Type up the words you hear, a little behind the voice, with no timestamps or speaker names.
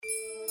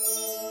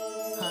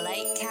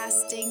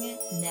Lightcasting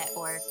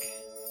Network.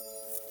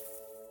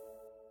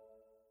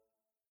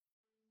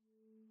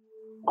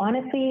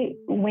 Honestly,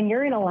 when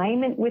you're in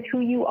alignment with who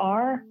you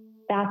are,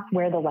 that's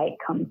where the light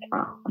comes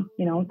from.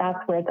 That's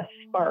where the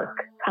spark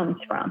comes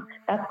from.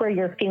 That's where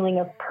your feeling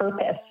of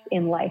purpose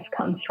in life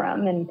comes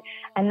from. And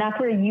that's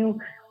where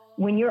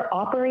when you're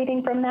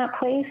operating from that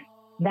place,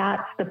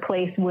 that's the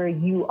place where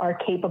you are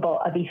capable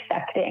of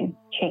effecting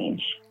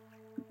change,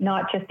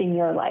 not just in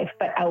your life,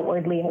 but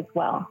outwardly as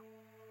well.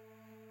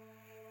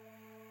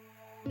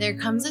 There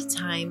comes a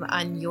time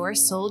on your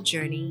soul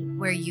journey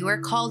where you are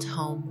called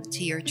home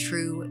to your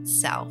true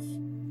self.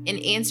 In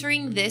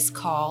answering this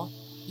call,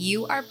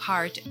 you are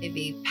part of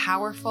a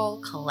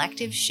powerful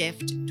collective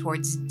shift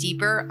towards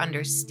deeper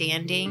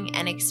understanding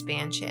and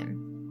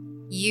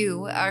expansion.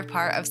 You are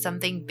part of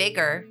something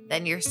bigger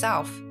than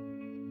yourself.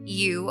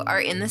 You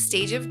are in the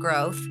stage of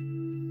growth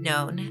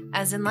known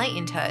as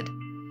enlightenedhood.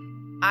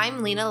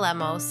 I'm Lena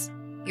Lemos,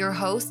 your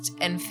host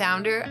and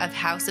founder of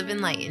House of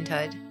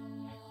Enlightenedhood.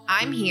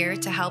 I'm here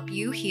to help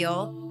you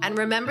heal and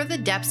remember the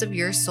depths of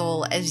your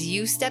soul as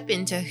you step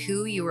into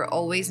who you were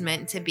always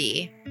meant to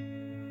be.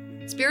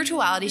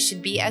 Spirituality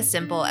should be as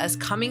simple as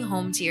coming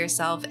home to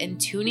yourself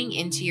and tuning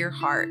into your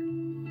heart.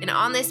 And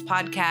on this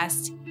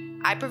podcast,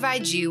 I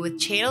provide you with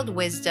channeled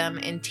wisdom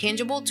and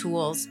tangible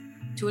tools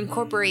to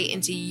incorporate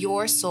into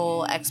your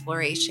soul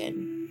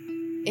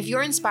exploration. If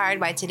you're inspired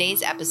by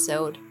today's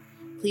episode,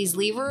 please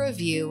leave a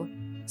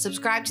review,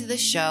 subscribe to the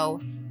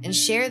show, and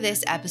share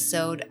this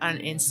episode on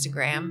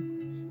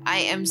Instagram. I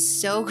am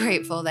so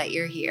grateful that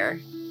you're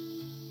here.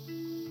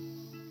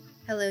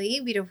 Hello,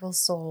 you beautiful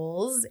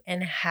souls,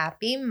 and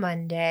happy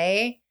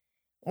Monday.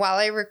 While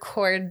I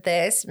record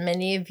this,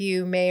 many of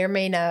you may or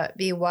may not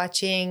be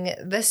watching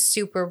the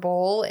Super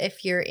Bowl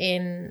if you're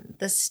in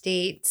the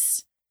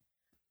States.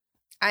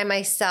 I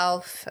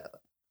myself,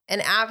 an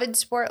avid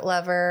sport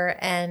lover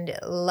and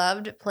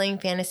loved playing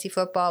fantasy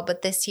football,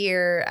 but this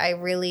year I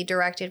really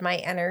directed my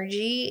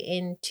energy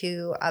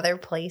into other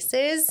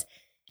places.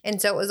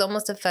 And so it was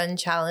almost a fun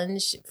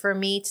challenge for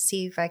me to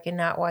see if I could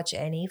not watch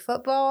any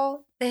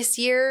football this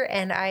year.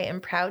 And I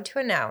am proud to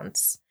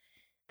announce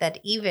that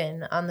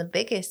even on the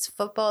biggest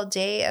football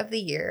day of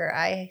the year,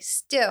 I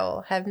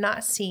still have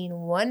not seen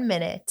 1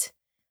 minute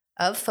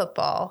of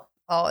football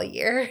all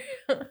year.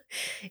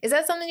 Is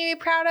that something you'd be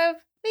proud of?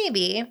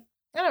 Maybe.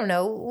 I don't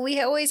know. We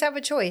always have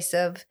a choice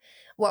of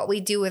what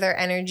we do with our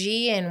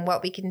energy and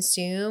what we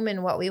consume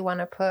and what we want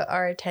to put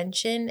our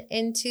attention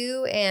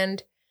into.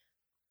 And,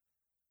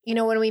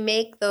 when we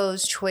make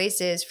those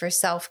choices for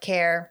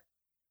self-care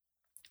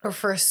or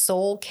for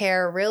soul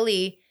care,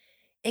 really,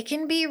 it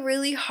can be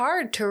really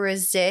hard to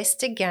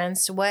resist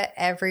against what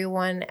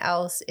everyone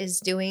else is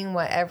doing,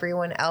 what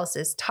everyone else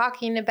is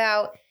talking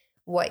about,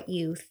 what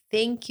you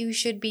think you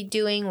should be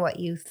doing, what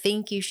you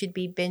think you should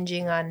be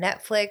binging on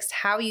Netflix,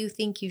 how you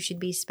think you should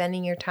be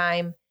spending your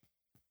time,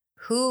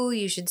 who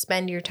you should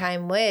spend your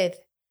time with.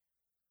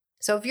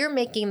 So if you're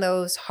making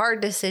those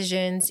hard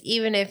decisions,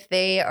 even if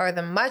they are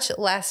the much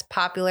less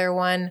popular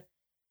one,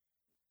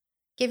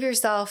 give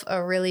yourself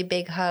a really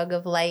big hug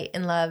of light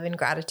and love and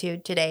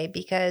gratitude today,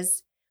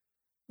 because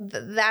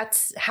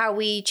that's how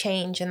we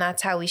change and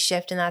that's how we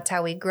shift and that's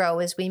how we grow,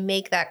 is we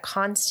make that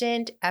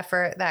constant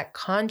effort, that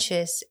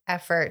conscious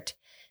effort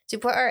to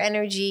put our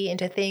energy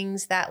into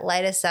things that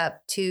light us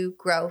up, to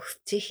growth,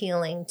 to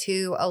healing,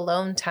 to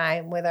alone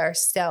time with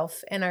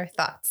ourself and our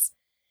thoughts,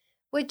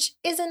 which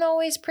isn't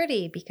always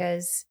pretty,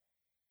 because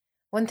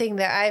one thing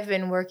that I've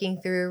been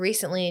working through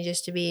recently,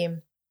 just to be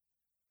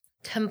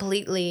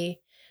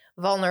completely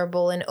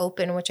vulnerable and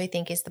open, which I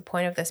think is the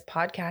point of this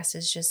podcast,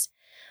 is just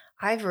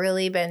I've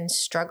really been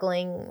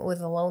struggling with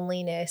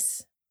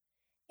loneliness,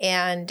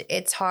 and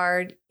it's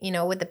hard,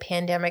 with the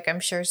pandemic. I'm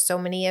sure so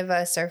many of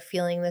us are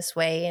feeling this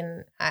way.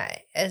 And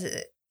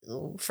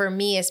for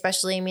me,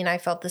 especially, I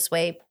felt this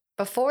way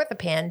before the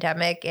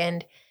pandemic,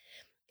 and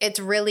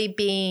it's really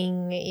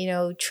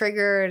being,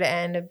 triggered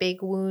and a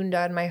big wound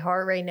on my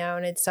heart right now.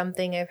 And it's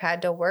something I've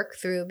had to work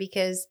through,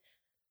 because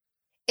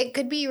it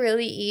could be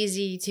really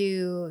easy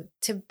to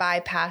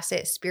bypass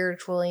it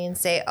spiritually and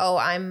say, oh,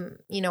 I'm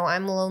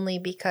lonely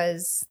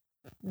because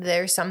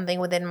there's something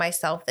within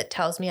myself that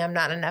tells me I'm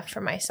not enough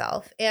for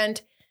myself.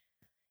 And,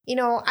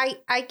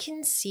 I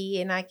can see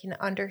and I can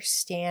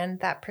understand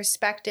that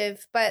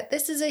perspective, but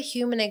this is a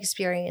human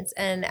experience.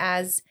 And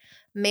as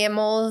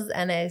mammals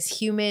and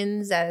as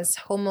humans, as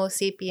Homo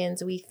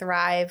sapiens, we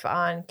thrive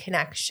on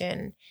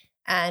connection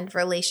and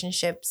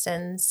relationships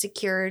and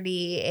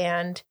security,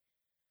 and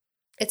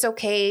it's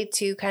okay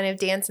to kind of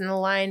dance in the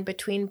line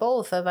between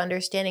both, of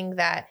understanding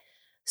that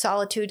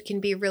solitude can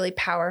be really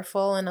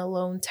powerful and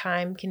alone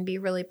time can be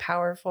really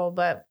powerful.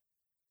 But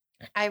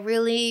I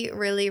really,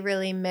 really,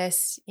 really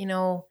miss,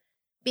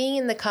 being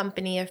in the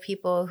company of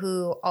people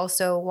who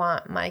also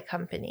want my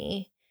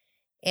company.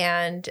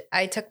 And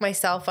I took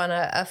myself on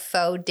a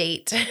faux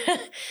date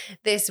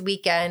this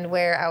weekend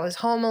where I was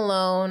home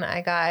alone.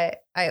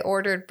 I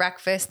ordered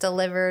breakfast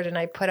delivered, and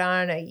I put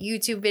on a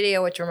YouTube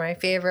video, which were my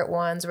favorite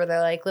ones, where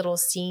they're like little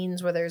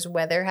scenes where there's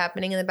weather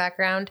happening in the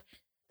background.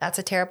 That's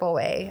a terrible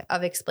way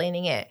of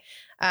explaining it.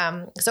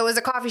 So it was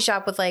a coffee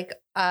shop with like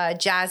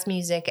jazz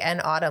music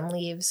and autumn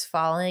leaves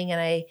falling.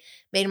 And I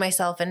made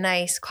myself a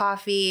nice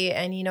coffee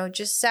and,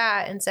 just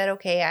sat and said,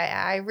 okay,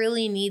 I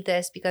really need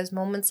this, because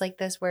moments like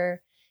this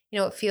where,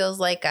 it feels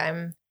like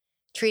I'm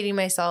treating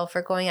myself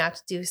or going out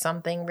to do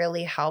something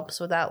really helps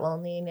with that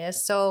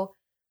loneliness. So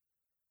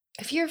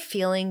if you're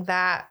feeling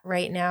that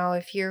right now,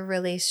 if you're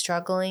really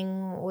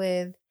struggling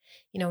with,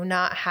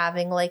 not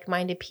having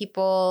like-minded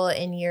people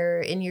in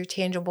your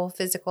tangible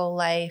physical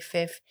life,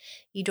 if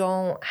you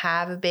don't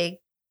have a big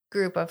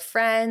group of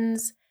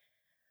friends,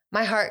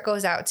 my heart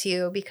goes out to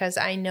you, because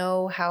I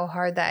know how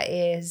hard that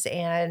is,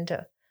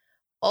 and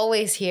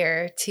always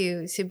here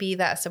to be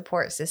that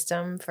support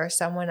system for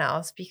someone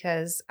else,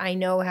 because I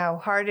know how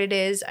hard it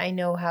is. I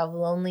know how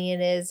lonely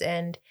it is,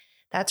 and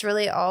that's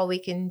really all we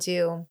can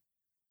do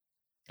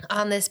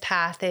on this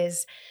path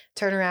is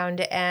turn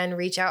around and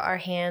reach out our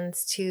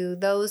hands to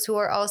those who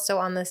are also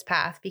on this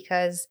path,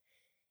 because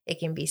it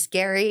can be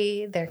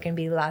scary. There can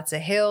be lots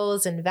of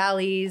hills and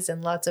valleys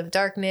and lots of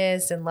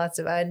darkness and lots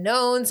of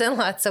unknowns and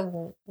lots of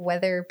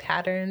weather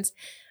patterns.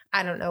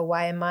 I don't know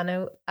why I'm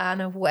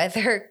on a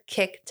weather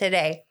kick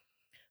today.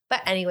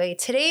 But anyway,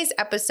 today's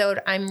episode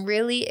I'm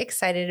really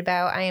excited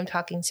about. I am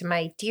talking to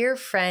my dear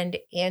friend,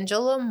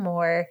 Angela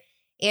Moore.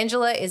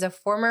 Angela is a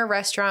former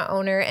restaurant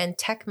owner and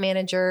tech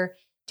manager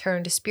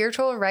turned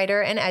spiritual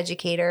writer and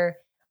educator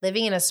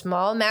living in a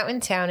small mountain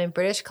town in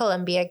British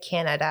Columbia,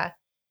 Canada.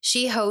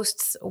 She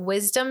hosts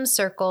Wisdom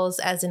Circles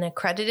as an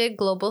accredited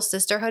global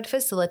sisterhood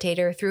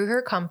facilitator through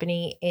her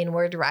company,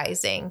 Inward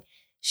Rising.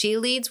 She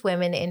leads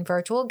women in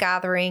virtual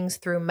gatherings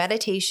through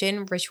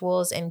meditation,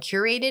 rituals, and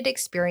curated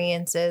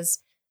experiences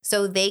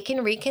so they can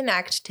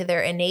reconnect to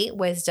their innate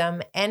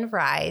wisdom and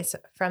rise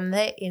from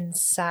the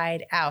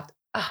inside out.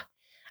 Oh,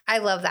 I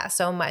love that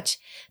so much.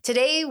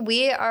 Today,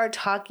 we are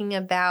talking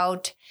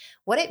about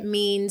what it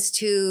means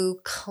to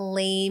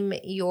claim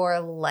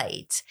your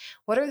light.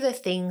 What are the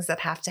things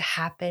that have to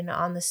happen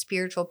on the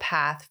spiritual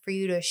path for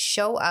you to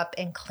show up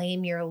and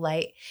claim your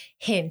light?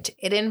 Hint,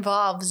 it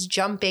involves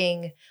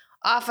jumping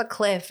off a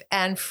cliff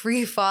and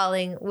free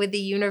falling with the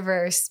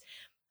universe.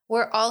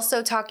 We're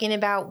also talking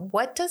about,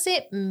 what does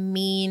it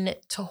mean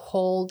to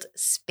hold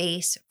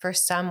space for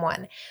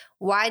someone?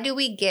 Why do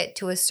we get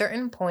to a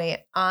certain point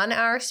on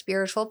our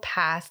spiritual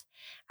path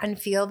and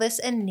feel this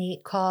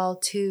innate call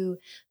to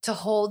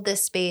hold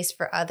this space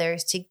for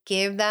others, to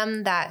give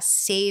them that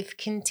safe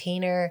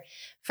container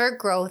for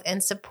growth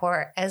and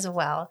support as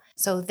well?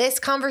 So this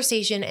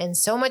conversation and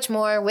so much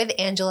more with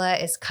Angela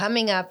is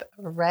coming up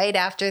right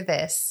after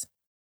this.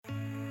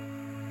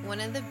 One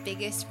of the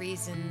biggest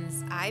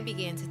reasons I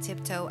began to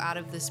tiptoe out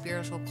of the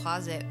spiritual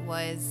closet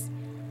was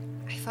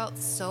I felt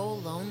so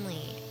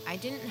lonely. I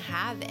didn't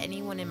have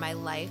anyone in my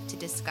life to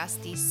discuss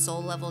these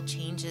soul level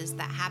changes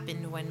that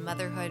happened when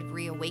motherhood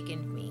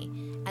reawakened me.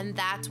 And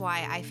that's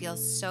why I feel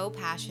so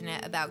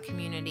passionate about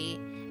community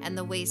and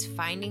the ways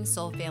finding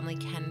soul family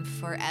can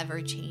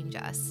forever change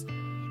us.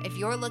 If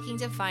you're looking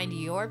to find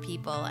your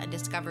people and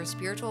discover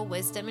spiritual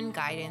wisdom and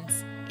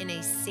guidance in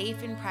a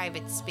safe and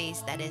private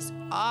space that is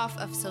off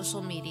of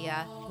social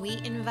media, we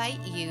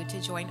invite you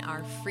to join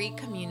our free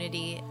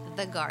community,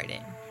 The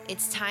Garden.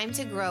 It's time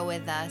to grow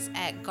with us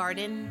at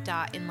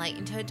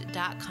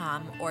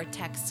garden.enlightenedhood.com or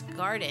text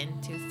GARDEN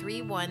to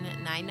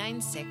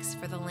 31996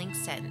 for the link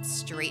sent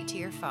straight to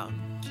your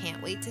phone.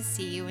 Can't wait to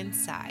see you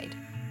inside.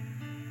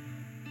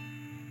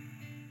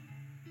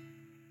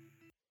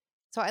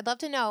 So I'd love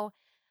to know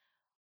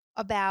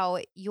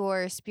about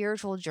your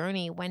spiritual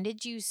journey. When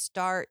did you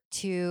start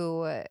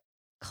to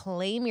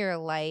claim your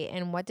light,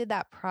 and what did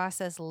that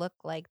process look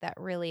like that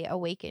really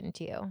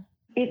awakened you?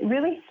 It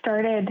really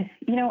started,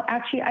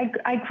 actually,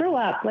 I grew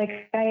up,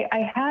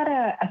 I had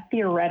a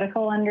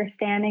theoretical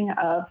understanding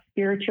of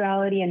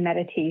spirituality and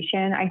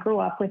meditation. I grew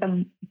up with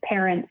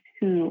parents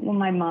who, well,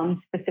 my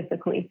mom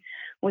specifically,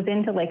 was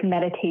into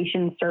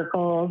meditation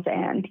circles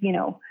and,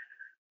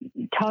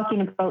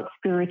 talking about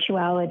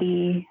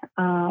spirituality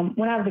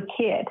when I was a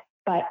kid.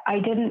 But I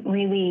didn't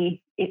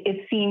really,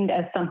 it seemed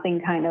as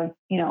something kind of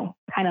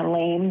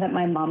lame that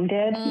my mom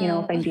did,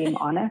 if I'm being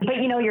honest. But,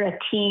 you're a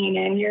teen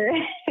and you're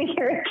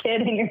a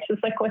kid and you're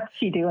just like, what's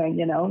she doing,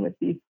 with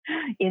these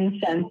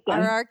incense?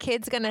 Are our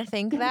kids going to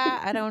think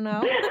that? I don't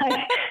know.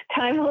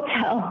 Time will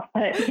tell,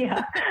 but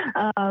yeah.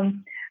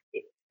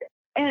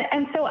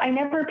 And so I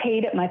never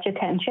paid it much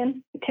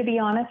attention, to be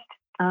honest.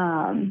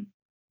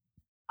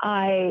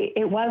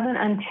 It wasn't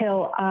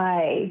until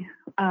I'm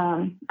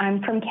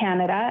from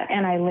Canada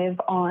and I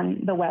live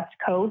on the West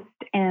Coast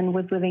and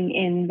was living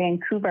in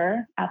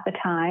Vancouver at the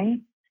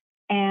time.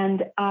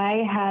 And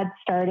I had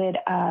started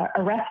a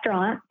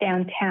restaurant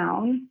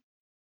downtown,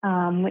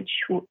 which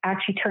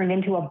actually turned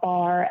into a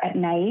bar at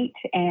night.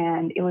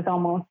 And it was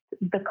almost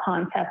the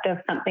concept of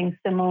something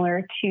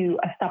similar to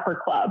a supper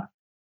club.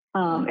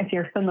 If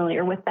you're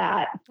familiar with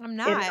that. I'm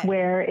not. It's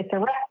where it's a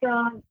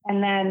restaurant,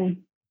 and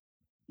then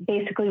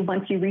basically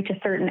once you reach a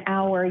certain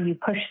hour, you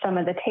push some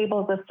of the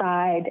tables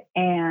aside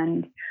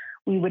and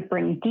we would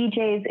bring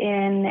DJs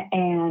in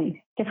and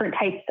different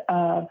types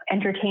of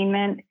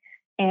entertainment,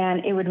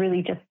 and it would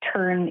really just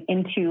turn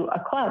into a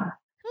club.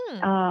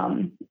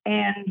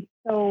 And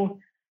so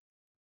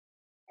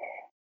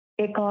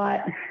it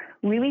got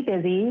really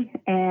busy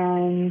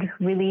and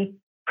really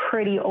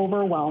pretty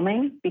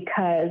overwhelming,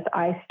 because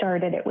I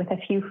started it with a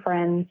few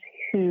friends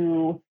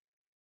who,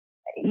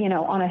 you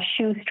know, on a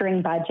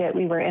shoestring budget.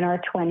 We were in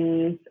our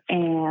 20s,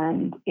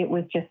 and it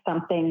was just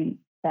something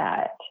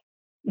that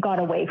got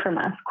away from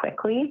us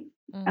quickly.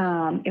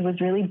 It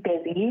was really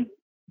busy,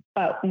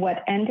 but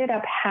what ended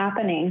up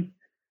happening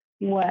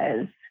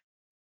was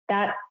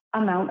that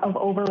amount of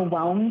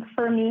overwhelm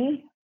for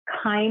me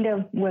kind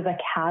of was a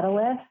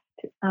catalyst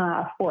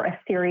for a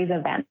series of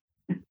events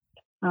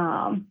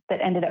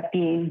that ended up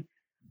being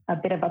a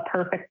bit of a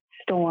perfect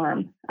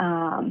storm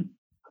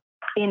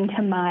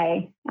into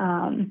my,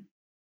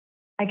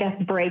 I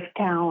guess,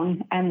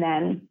 breakdown, and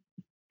then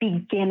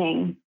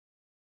beginning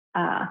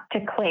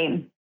to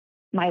claim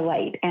my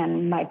light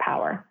and my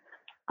power.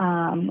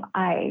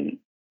 I,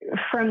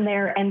 from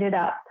there, ended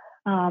up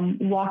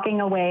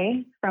walking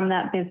away from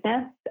that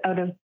business out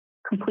of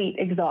complete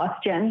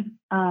exhaustion.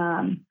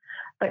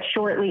 But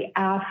shortly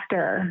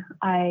after,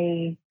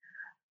 I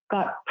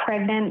got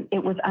pregnant.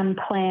 It was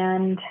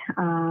unplanned.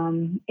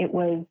 It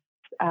was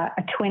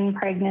a twin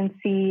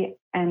pregnancy,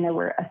 and there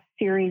were a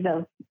series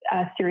of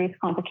serious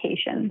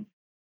complications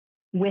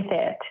with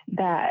it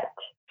that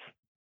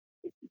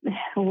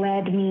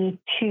led me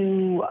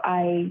to,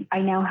 I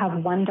now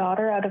have one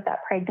daughter out of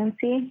that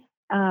pregnancy.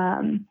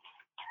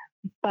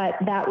 But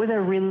that was a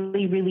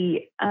really,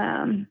 really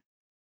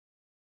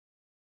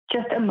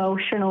just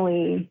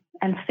emotionally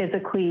and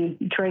physically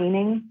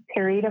draining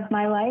period of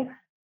my life.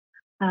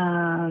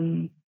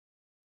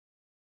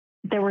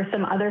 There were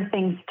some other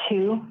things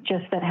too,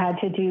 just that had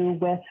to do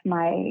with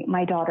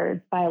my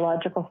daughter's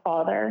biological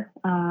father,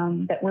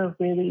 that were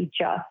really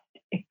just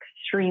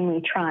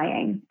extremely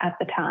trying at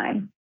the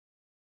time.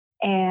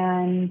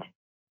 And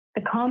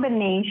the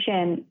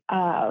combination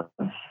of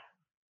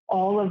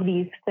all of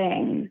these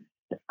things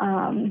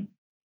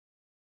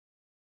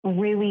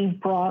really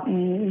brought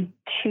me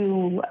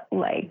to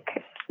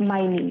like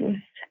my knees.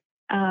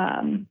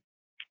 And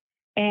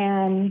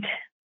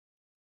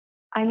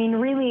I mean,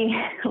 really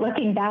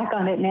looking back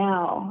on it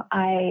now,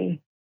 I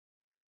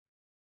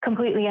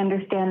completely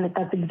understand that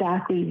that's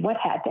exactly what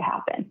had to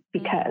happen,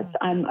 because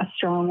I'm a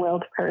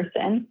strong-willed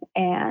person,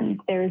 and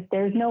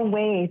there's no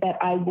way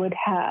that I would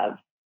have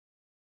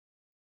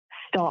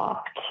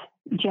stopped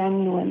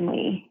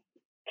genuinely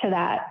to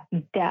that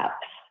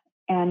depth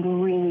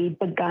and really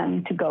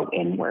begun to go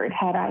inward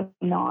had I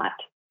not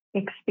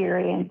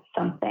experienced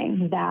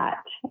something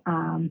that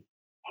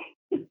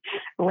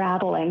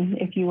rattling,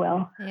 if you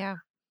will. Yeah.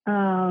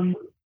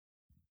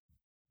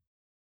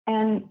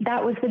 And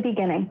that was the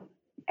beginning.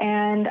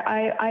 And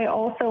I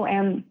also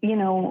am, you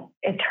know,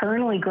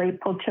 eternally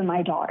grateful to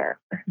my daughter,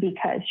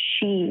 because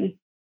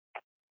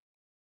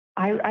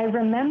I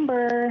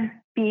remember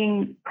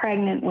being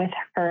pregnant with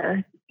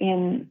her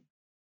in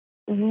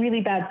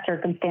really bad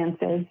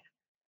circumstances,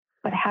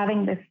 but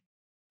having this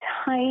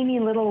tiny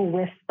little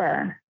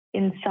whisper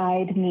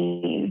inside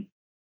me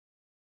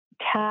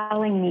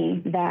telling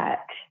me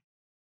that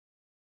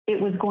it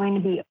was going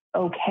to be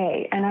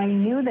okay. And I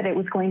knew that it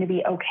was going to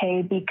be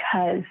okay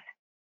because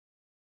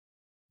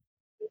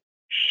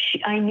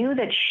I knew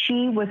that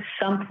she was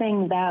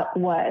something that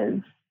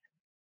was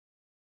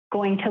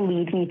going to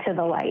lead me to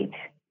the light,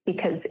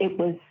 because it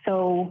was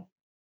so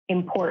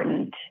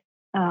important,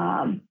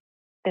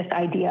 this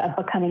idea of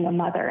becoming a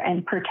mother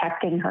and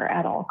protecting her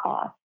at all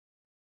costs.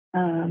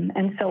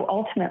 And so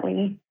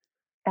ultimately,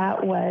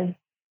 that was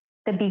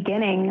the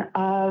beginning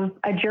of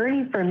a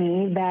journey for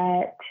me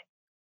that,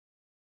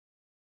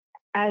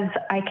 as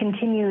I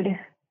continued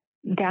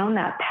down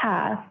that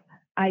path,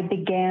 I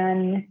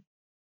began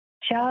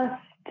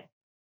just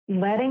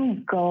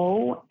letting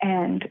go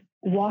and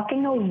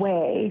walking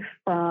away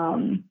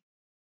from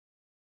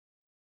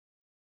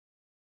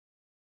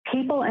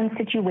people and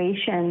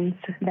situations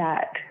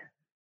that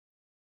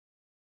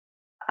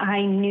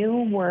I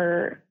knew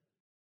were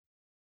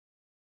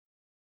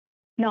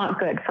not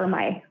good for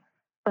my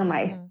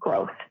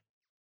growth.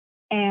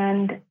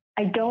 And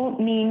I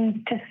don't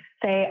mean to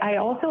say, I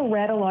also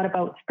read a lot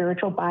about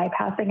spiritual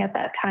bypassing at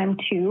that time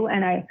too.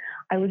 And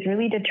I was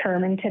really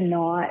determined to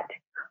not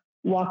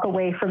walk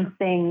away from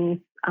things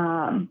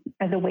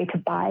as a way to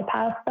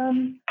bypass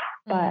them.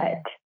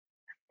 But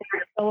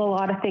there's still a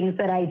lot of things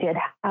that I did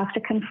have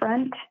to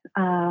confront.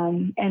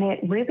 And it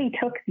really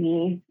took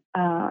me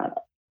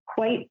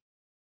quite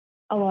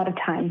a lot of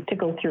time to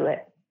go through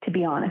it, to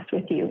be honest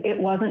with you. It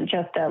wasn't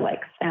just a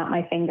like snap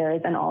my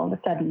fingers and all of a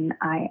sudden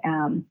I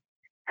am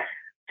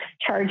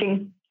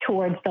charging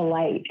towards the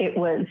light. It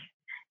was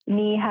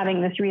me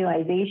having this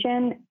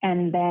realization,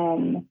 and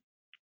then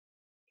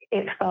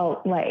it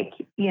felt like,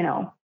 you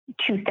know,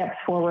 2 steps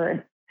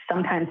forward,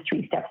 sometimes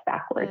 3 steps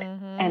backward.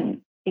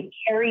 And it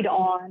carried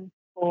on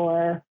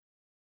for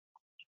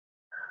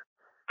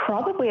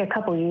probably a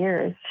couple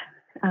years.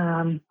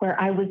 where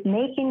I was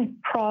making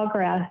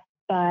progress,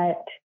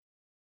 but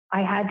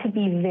I had to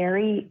be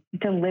very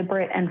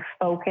deliberate and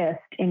focused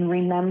in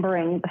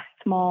remembering the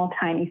small,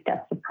 tiny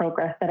steps of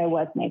progress that I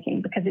was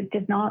making, because it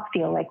did not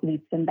feel like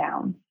leaps and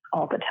bounds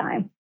all the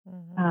time.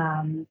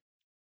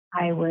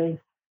 I was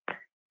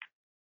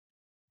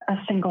a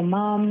single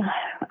mom,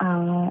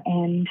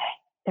 and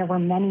there were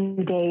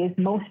many days,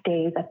 most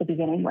days at the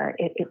beginning, where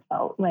it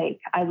felt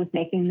like I was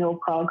making no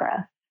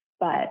progress,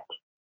 but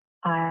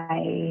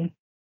I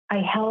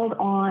held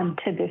on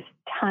to this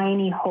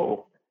tiny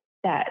hope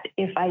that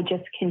if I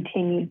just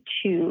continued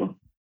to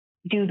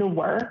do the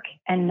work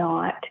and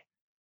not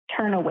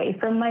turn away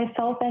from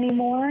myself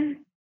anymore,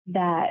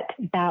 that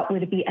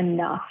would be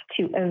enough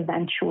to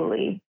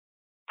eventually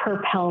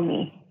propel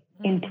me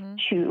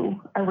into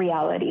a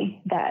reality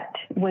that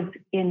was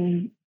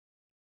in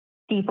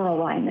deeper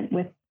alignment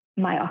with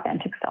my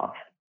authentic self.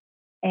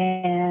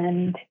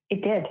 And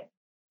it did.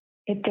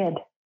 It did.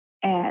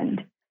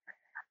 And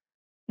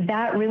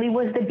that really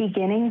was the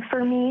beginning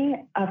for me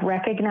of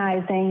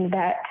recognizing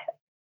that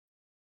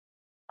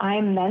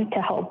I'm meant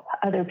to help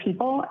other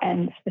people,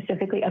 and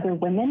specifically other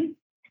women,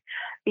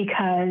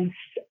 because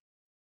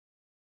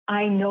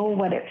I know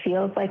what it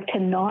feels like to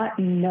not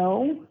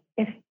know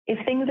if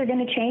things are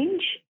going to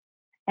change,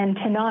 and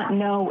to not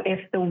know if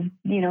the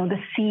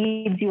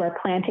seeds you are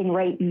planting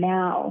right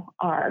now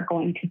are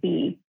going to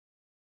be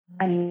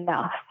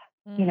enough.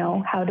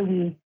 How do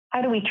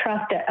we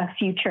trust a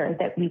future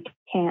that we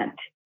can't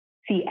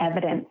see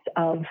evidence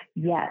of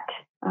yet?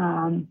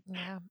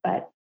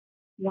 But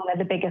one of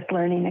the biggest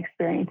learning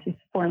experiences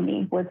for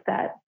me was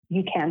that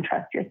you can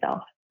trust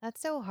yourself.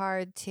 That's so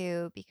hard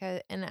too,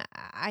 because, and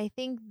I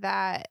think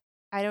that,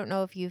 I don't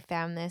know if you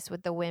found this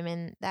with the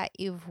women that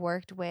you've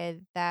worked with,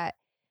 that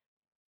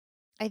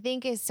I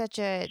think is such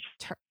a,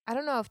 I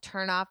don't know if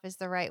turn off is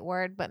the right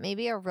word, but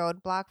maybe a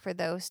roadblock for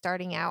those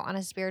starting out on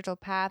a spiritual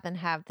path and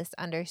have this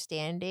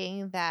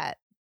understanding that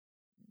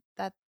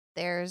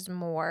there's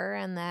more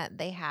and that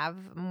they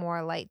have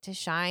more light to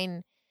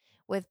shine,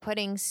 with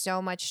putting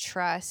so much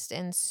trust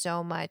and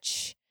so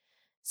much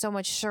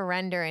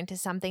surrender into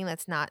something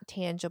that's not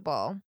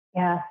tangible.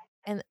 Yeah.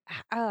 And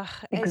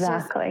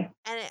exactly.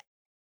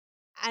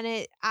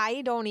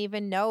 I don't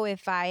even know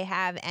if I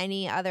have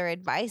any other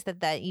advice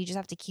that you just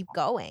have to keep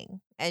going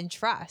and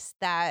trust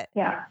that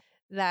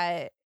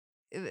it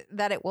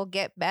will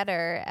get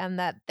better, and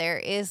that there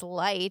is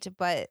light,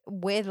 but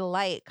with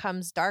light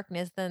comes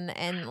darkness.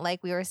 And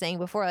like we were saying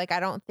before, like, I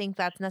don't think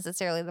that's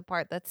necessarily the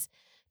part that's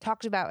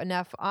talked about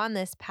enough on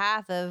this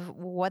path of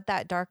what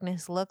that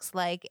darkness looks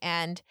like,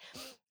 and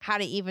how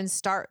to even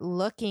start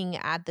looking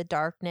at the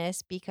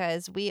darkness,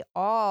 because we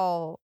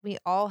all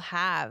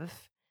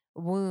have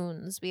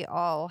wounds, we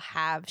all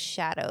have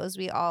shadows,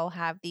 we all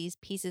have these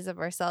pieces of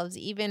ourselves.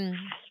 Even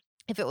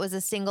if it was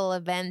a single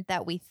event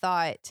that we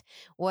thought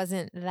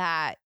wasn't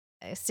that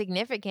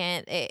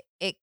significant, it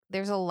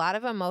there's a lot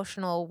of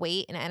emotional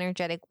weight and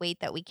energetic weight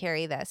that we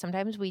carry that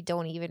sometimes we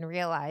don't even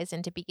realize.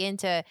 And to begin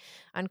to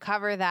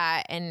uncover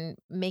that and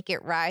make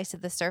it rise to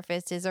the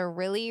surface is a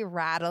really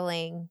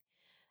rattling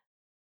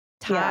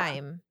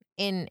time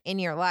in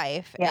your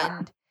life.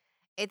 And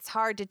it's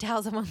hard to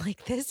tell someone,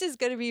 like, this is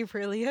going to be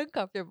really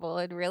uncomfortable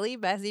and really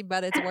messy,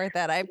 but it's worth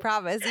it, I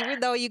promise. Even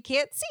though you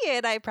can't see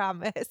it, I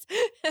promise.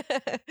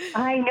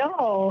 I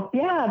know.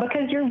 Yeah,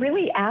 because you're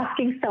really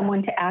asking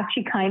someone to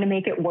actually kind of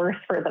make it worse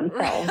for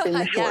themselves in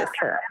the short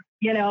term.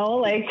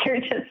 Like,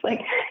 you're just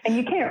like, and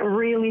you can't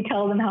really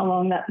tell them how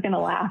long that's going to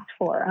last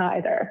for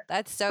either.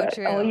 That's so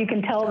true. All you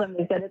can tell them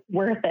is that it's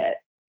worth it.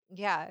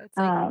 Yeah,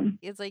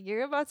 it's like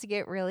you're about to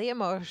get really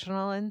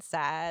emotional and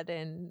sad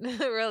and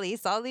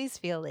release all these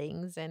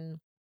feelings. And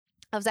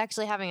I was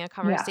actually having a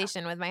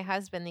conversation with my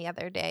husband the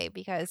other day,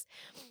 because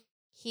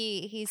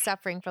he's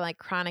suffering from like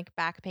chronic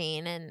back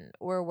pain, and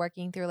we're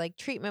working through like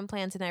treatment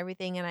plans and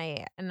everything. And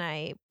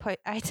I'm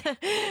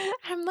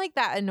like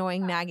that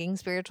annoying nagging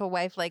spiritual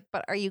wife, like,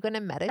 but are you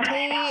gonna meditate?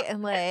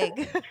 And like,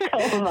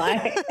 oh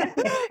my.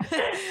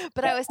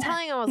 But I was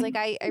telling him, I was like,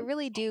 I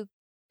really do.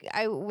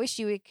 I wish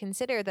you would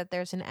consider that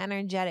there's an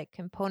energetic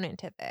component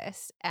to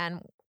this, and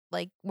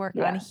like work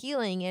on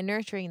healing and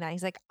nurturing that.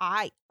 He's like,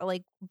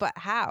 but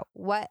how?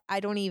 What? I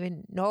don't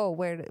even know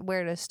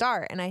where to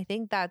start. And I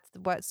think that's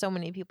what so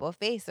many people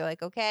face. They're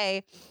like,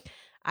 okay,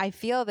 I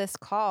feel this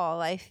call.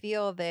 I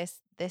feel this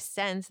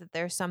sense that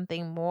there's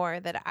something more,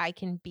 that I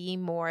can be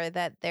more,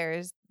 that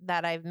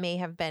I may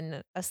have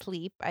been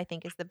asleep, I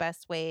think is the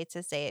best way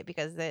to say it,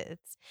 because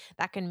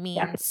that can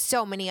mean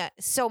so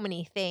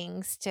many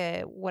things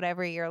to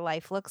whatever your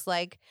life looks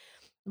like.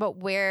 But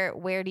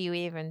where do you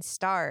even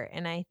start?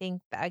 And I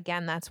think,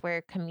 again, that's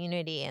where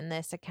community and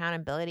this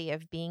accountability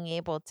of being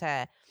able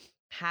to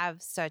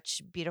have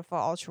such beautiful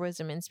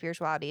altruism and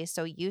spirituality is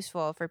so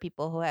useful for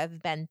people who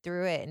have been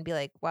through it, and be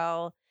like,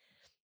 well,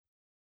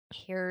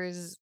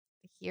 here's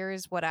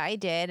what I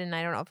did, and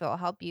I don't know if it'll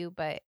help you,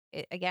 but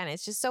again,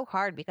 it's just so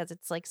hard because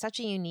it's like such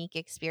a unique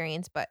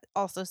experience, but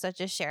also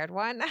such a shared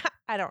one.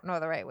 I don't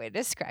know the right way to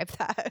describe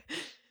that.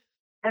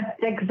 That's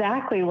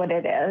exactly what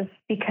it is,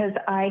 because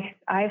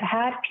I've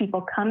had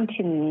people come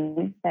to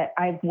me that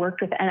I've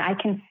worked with, and I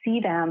can see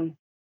them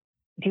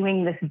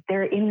doing this.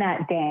 They're in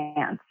that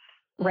dance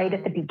right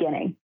at the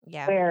beginning,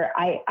 where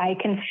I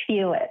can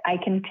feel it. I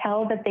can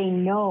tell that they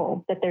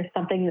know that there's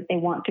something that they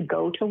want to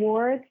go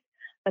towards,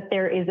 but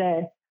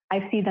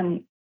I see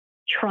them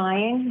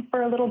trying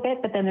for a little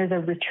bit, but then there's a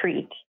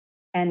retreat,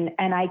 and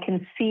I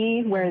can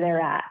see where they're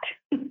at.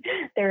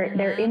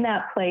 They're in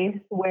that place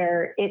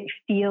where it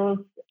feels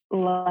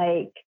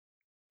like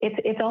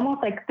it's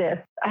almost like this.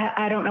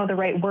 I don't know the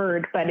right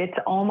word, but it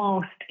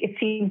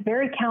seems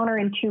very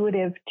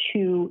counterintuitive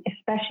to,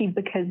 especially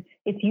because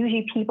it's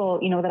usually people,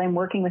 that I'm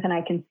working with, and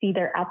I can see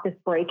they're at this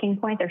breaking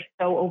point. They're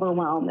so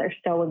overwhelmed. They're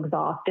so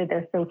exhausted.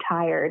 They're so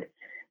tired.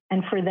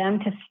 And for them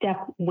to step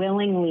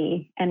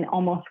willingly and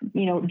almost,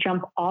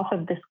 jump off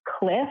of this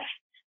cliff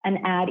and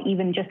add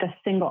even just a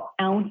single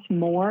ounce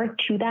more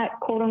to that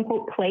quote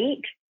unquote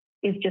plate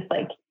is just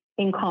like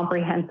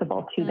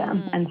incomprehensible to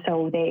them. And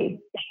so they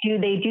do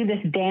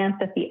this dance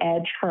at the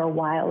edge for a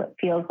while, it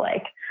feels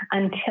like,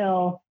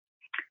 until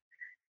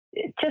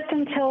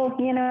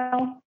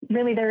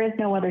really there is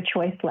no other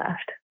choice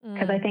left.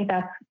 Because I think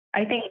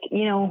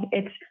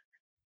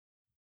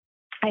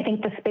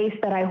the space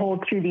that I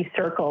hold through these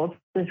circles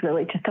is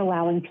really just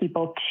allowing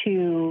people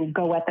to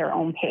go at their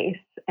own pace.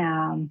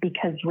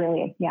 Because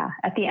really,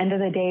 at the end of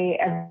the day,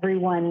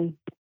 everyone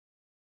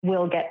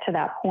will get to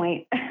that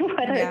point,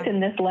 whether it's in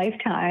this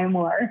lifetime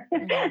or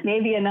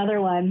maybe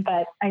another one.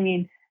 But I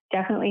mean,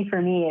 definitely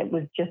for me, it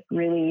was just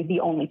really the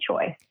only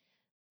choice.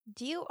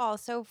 Do you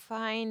also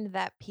find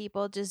that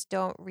people just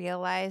don't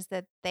realize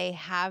that they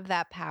have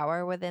that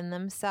power within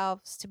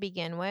themselves to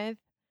begin with?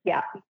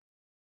 Yeah.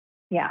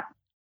 Yeah,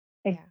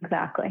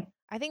 exactly.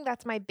 I think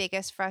that's my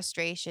biggest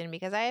frustration,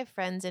 because I have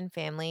friends and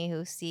family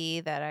who see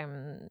that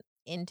I'm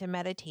into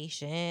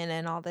meditation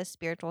and all this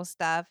spiritual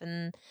stuff,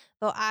 and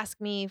they'll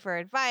ask me for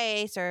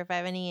advice or if I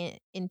have any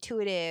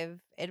intuitive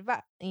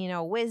advice,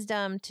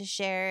 wisdom to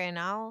share, and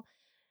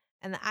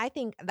I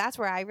think that's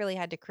where I really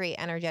had to create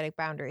energetic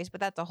boundaries,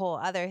 but that's a whole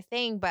other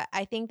thing. But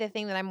I think the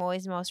thing that I'm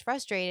always most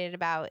frustrated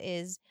about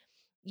is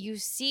you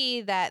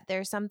see that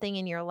there's something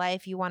in your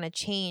life you want to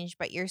change,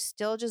 but you're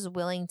still just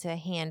willing to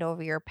hand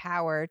over your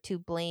power to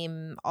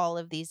blame all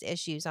of these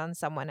issues on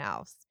someone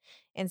else,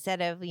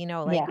 instead of,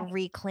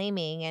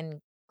 reclaiming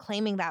and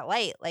claiming that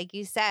light, like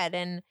you said.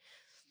 And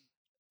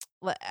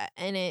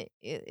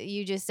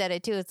you just said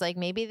it too. It's like,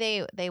 maybe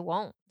they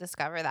won't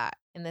discover that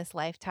in this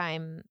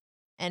lifetime,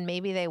 and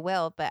maybe they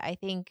will. But I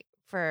think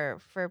for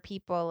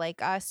people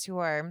like us who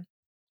are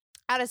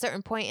at a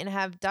certain point and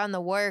have done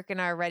the work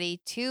and are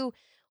ready to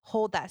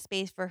hold that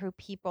space for who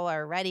people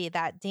are ready,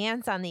 that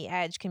dance on the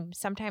edge can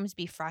sometimes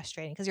be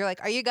frustrating, because you're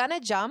like, are you gonna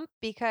jump?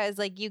 Because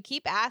like you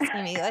keep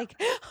asking me, like,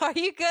 are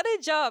you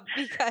gonna jump?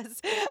 Because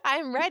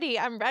I'm ready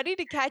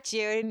to catch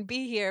you and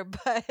be here.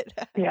 But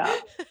yeah.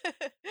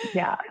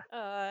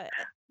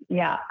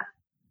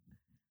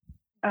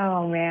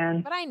 Oh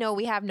man. But I know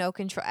we have no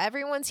control.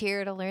 Everyone's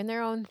here to learn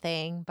their own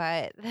thing,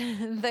 but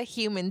the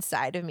human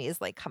side of me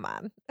is like, come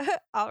on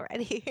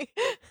already.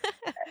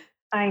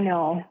 I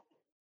know,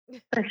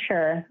 for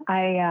sure.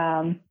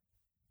 I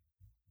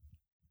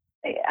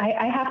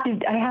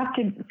have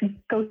to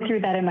go through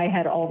that in my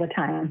head all the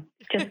time,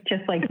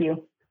 just like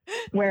you,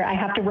 where I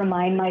have to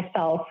remind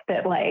myself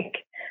that like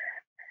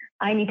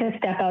I need to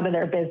step out of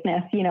their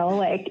business,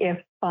 like if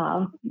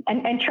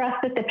and trust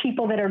that the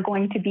people that are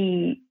going to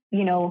be,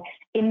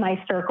 in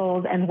my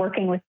circles and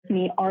working with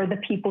me are the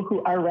people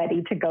who are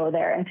ready to go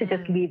there, and to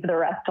just leave the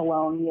rest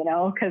alone,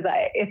 because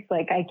it's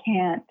like I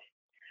can't.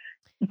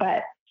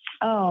 But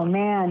oh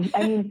man,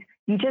 I mean,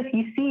 you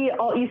see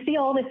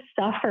all this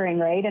suffering,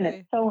 right? And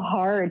it's so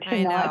hard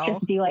to not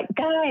just be like,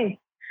 guys,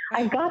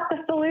 I've got the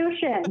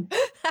solution.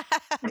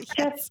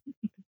 Just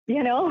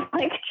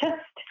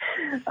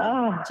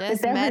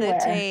just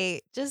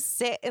meditate, just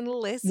sit and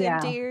listen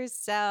to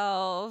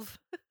yourself.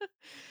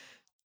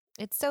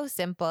 It's so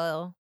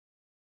simple.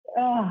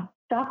 Oh,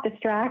 stop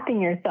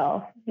distracting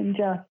yourself and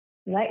just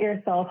let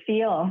yourself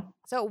feel.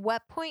 So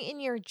what point in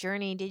your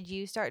journey did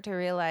you start to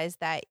realize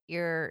that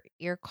your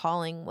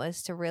calling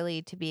was to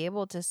be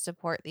able to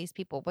support these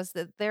people? Was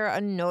there a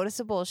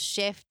noticeable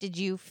shift? Did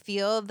you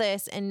feel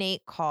this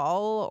innate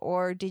call,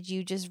 or did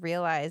you just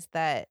realize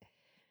that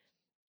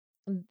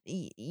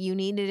you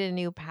needed a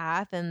new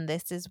path and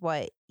this is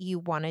what you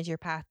wanted your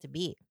path to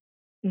be?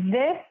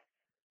 This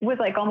was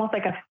like almost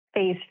like a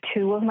phase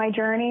 2 of my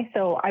journey.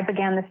 So I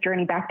began this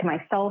journey back to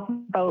myself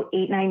about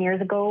 8-9 years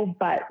ago,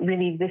 but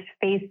really this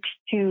phase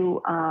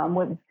 2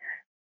 was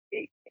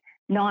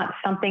not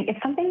something,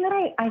 it's something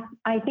that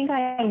I think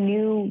I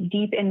knew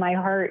deep in my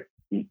heart,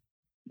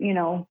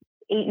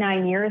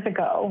 8-9 years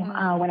ago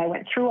when I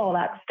went through all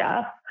that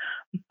stuff.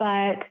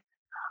 But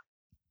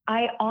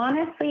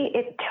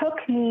it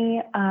took me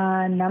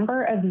a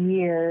number of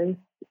years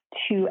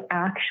to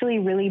actually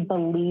really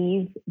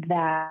believe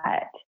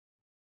that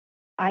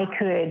I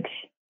could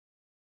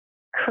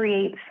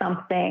create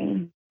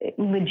something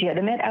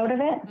legitimate out of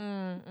it,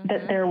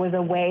 that there was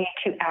a way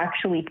to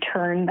actually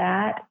turn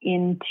that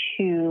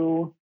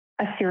into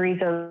a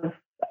series of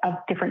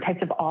different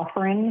types of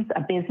offerings,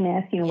 a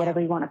business,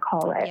 whatever you want to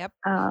call it. Yep.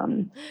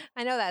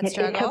 I know that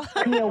struggle. It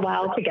took me a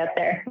while to get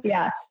there.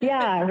 Yeah.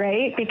 Yeah.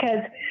 Right.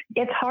 Because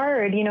it's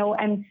hard,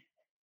 and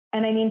I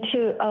mean,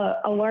 to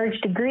a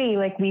large degree,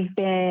 like we've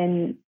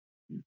been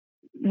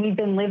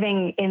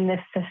living in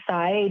this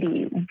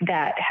society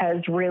that has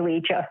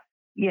really just,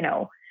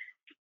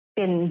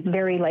 been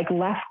very like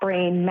left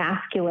brain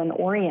masculine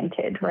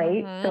oriented,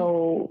 right?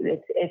 So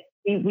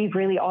we've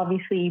really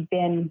obviously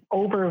been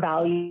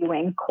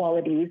overvaluing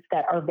qualities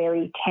that are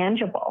very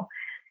tangible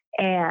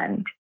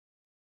and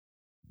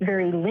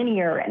very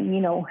linear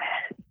and,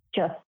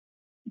 just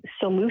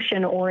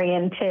solution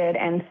oriented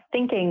and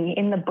thinking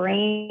in the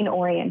brain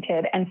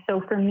oriented. And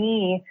so for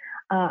me,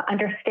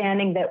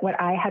 understanding that what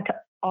I had to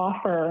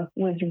offer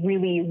was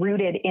really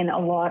rooted in a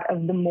lot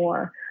of the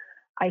more,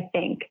 I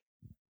think,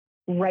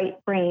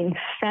 right brain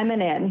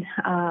feminine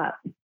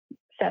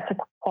sets of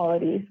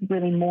qualities,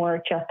 really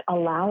more just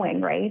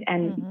allowing, right?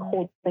 And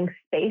holding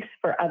space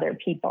for other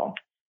people.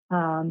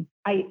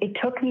 It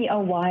took me a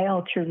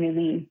while to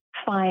really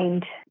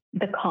find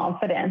the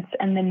confidence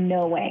and the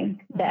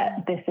knowing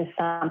that this is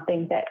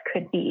something that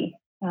could be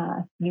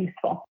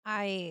useful.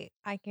 I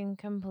can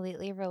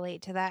completely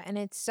relate to that. And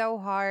it's so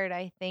hard,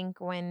 I think,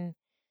 when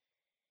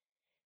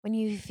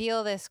you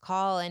feel this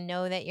call and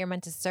know that you're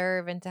meant to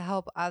serve and to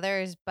help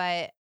others,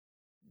 but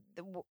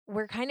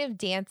we're kind of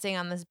dancing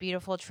on this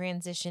beautiful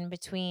transition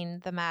between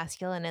the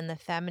masculine and the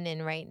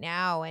feminine right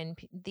now, and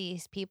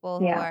these people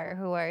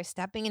who are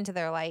stepping into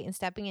their light and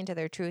stepping into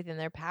their truth and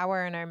their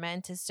power and are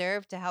meant to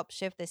serve to help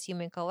shift this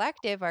human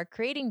collective are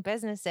creating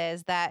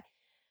businesses that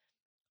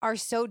are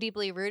so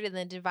deeply rooted in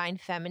the divine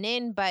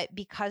feminine, but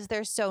because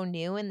they're so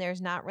new and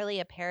there's not really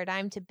a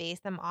paradigm to base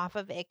them off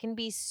of, it can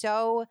be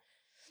so...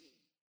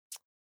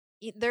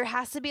 There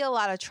has to be a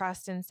lot of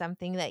trust in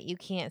something that you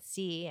can't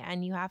see,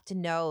 and you have to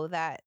know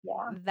that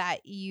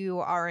you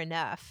are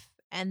enough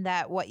and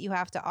that what you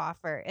have to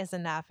offer is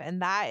enough.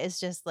 And that is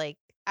just like,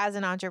 as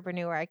an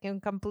entrepreneur, I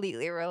can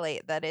completely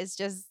relate. That is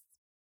just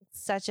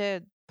such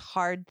a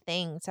hard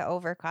thing to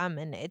overcome,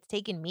 and it's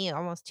taken me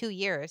almost 2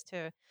 years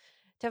to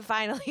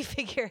finally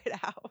figure it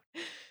out.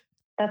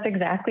 That's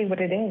exactly what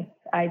it is.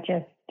 I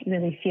just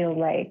really feel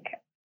like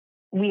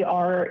we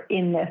are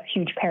in this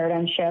huge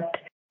paradigm shift.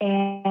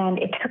 And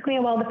it took me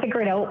a while to figure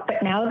it out.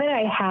 But now that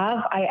I have,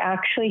 I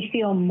actually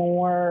feel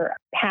more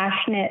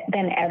passionate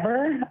than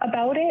ever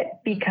about it,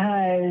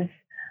 because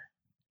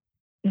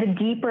the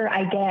deeper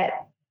I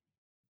get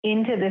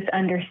into this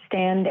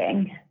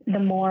understanding, the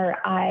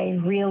more I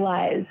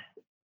realize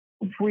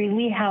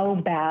really how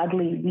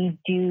badly we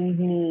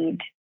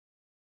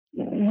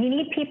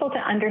need people to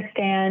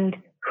understand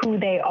who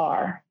they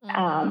are,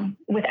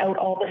 without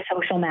all the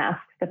social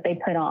masks that they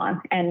put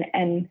on,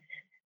 and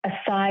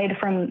aside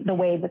from the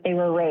way that they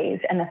were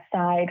raised, and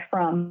aside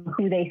from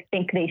who they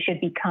think they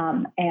should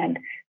become, and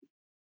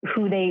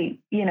who they,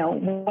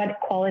 what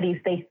qualities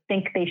they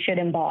think they should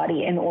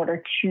embody in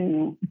order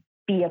to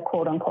be a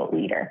quote unquote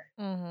leader.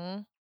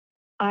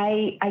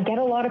 I get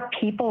a lot of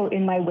people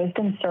in my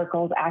wisdom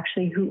circles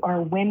actually who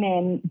are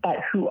women, but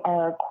who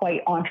are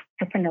quite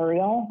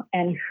entrepreneurial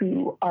and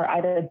who are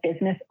either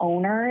business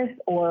owners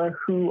or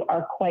who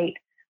are quite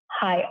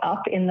high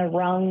up in the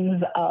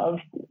rungs of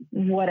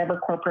whatever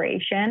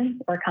corporation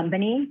or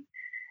company.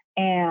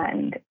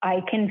 And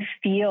I can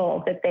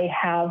feel that they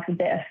have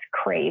this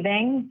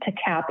craving to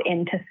tap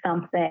into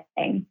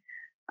something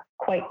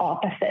quite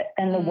opposite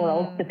than the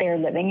world that they're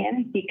living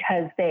in,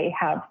 because they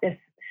have this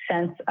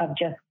sense of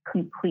just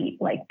complete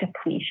like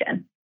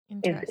depletion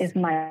is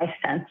my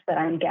sense that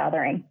I'm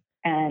gathering.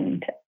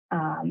 And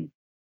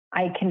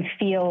I can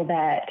feel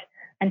that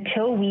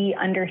until we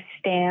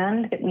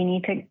understand that we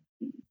need to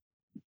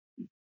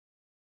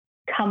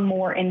come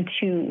more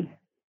into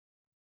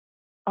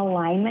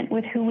alignment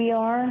with who we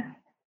are,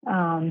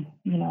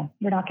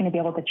 we're not going to be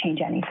able to change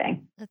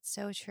anything. That's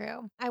so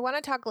true. I want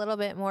to talk a little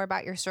bit more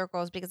about your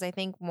circles, because I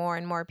think more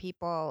and more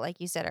people,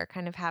 like you said, are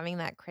kind of having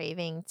that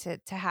craving to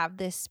have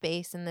this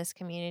space in this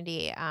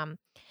community. But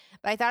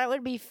I thought it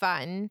would be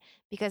fun,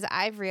 because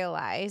I've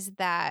realized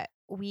that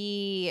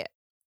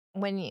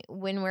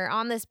when we're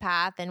on this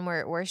path and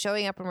we're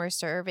showing up and we're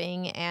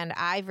serving, and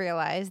I've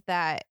realized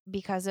that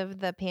because of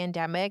the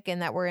pandemic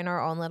and that we're in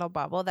our own little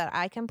bubble, that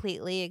I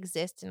completely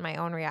exist in my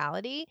own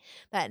reality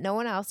that no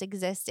one else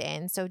exists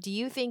in. So do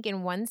you think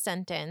in one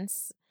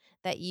sentence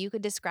that you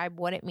could describe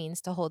what it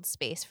means to hold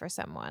space for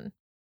someone?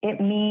 It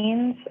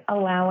means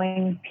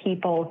allowing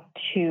people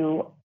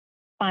to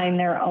find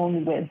their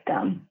own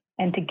wisdom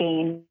and to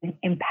gain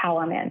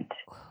empowerment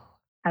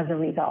as a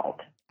result.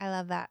 I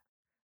love that.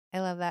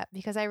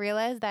 Because I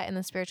realize that in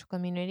the spiritual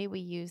community, we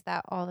use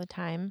that all the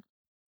time.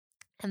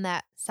 And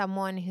that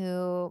someone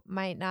who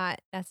might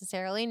not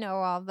necessarily know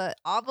all the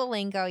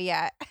lingo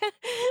yet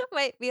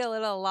might be a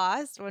little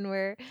lost when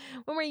we're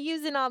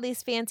using all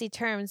these fancy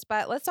terms.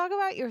 But let's talk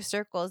about your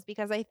circles,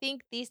 because I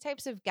think these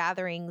types of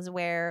gatherings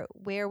where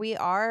we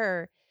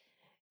are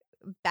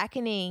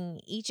beckoning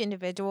each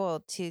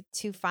individual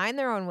to find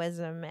their own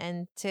wisdom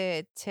and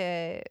to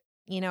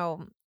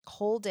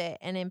hold it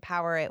and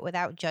empower it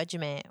without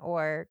judgment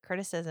or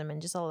criticism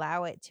and just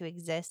allow it to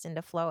exist and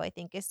to flow, I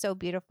think is so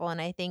beautiful.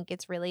 And I think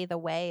it's really the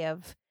way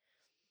of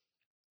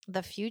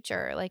the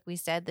future. Like we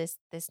said, this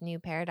new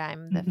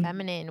paradigm, the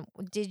feminine.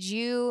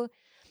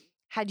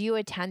 Had you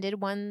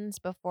attended ones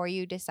before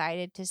you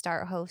decided to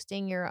start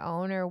hosting your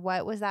own, or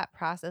what was that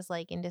process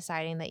like in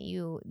deciding that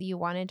you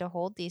wanted to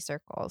hold these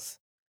circles?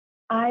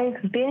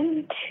 I've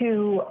been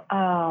to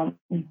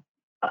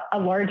a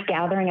large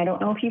gathering. I don't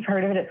know if you've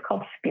heard of it. It's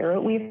called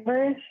Spirit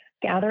Weavers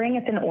Gathering.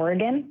 It's in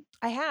Oregon.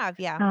 I have,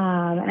 yeah.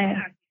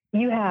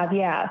 You have,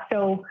 yeah.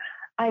 So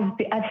I've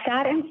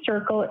sat in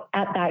circle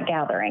at that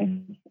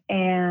gathering,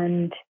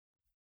 and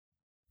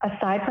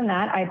aside from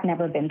that, I've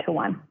never been to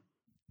one.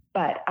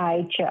 But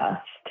I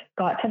just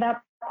got to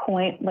that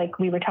point, like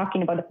we were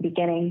talking about at the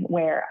beginning,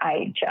 where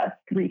I just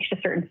reached a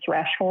certain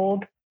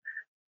threshold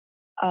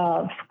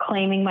of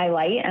claiming my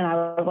light, and I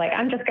was like,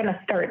 I'm just going to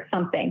start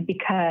something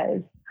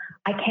because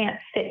I can't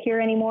sit here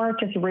anymore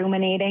just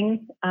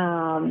ruminating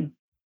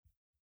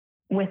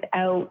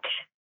without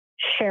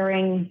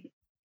sharing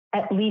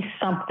at least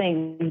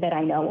something that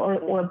I know,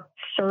 or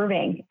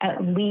serving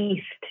at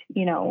least,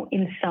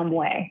 in some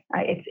way.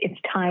 It's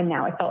time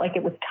now. I felt like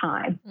it was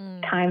time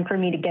for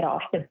me to get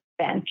off the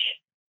bench.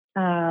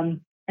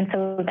 And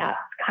so that's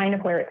kind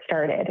of where it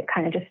started. It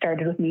kind of just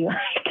started with me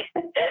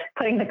like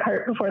putting the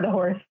cart before the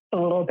horse a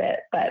little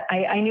bit, but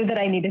I knew that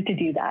I needed to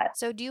do that.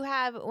 So do you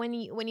have, when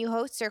you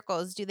host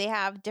circles, do they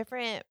have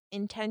different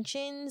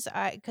intentions?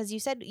 Because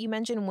you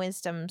mentioned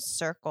wisdom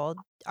circle.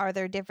 Are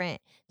there do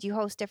you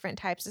host different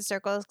types of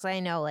circles? Because I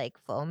know like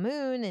full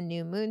moon and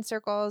new moon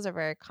circles are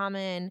very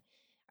common.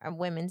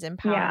 Women's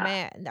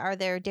empowerment. Yeah. Are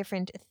there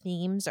different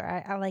themes, or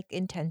I like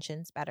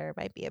intentions better,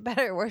 might be a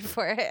better word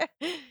for it.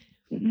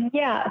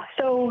 Yeah,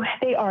 so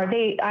they are.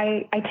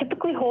 I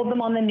typically hold them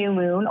on the new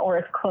moon or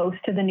as close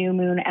to the new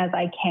moon as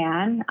I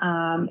can.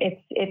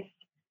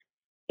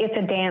 It's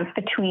a dance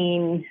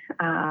between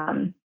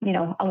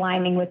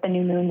aligning with the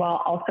new moon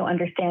while also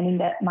understanding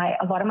that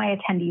a lot of my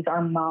attendees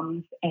are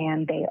moms,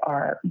 and they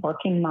are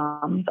working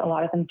moms, a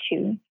lot of them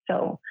too.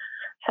 So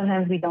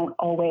sometimes we don't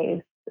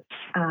always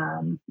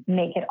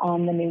make it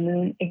on the new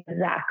moon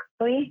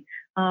exactly.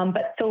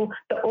 But so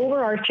the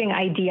overarching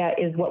idea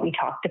is what we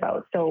talked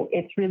about. So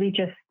it's really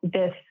just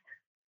this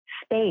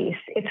space.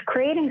 It's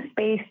creating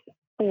space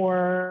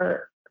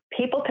for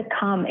people to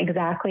come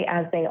exactly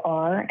as they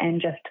are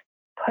and just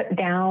put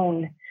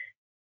down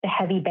the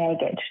heavy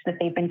baggage that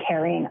they've been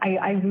carrying.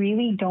 I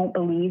really don't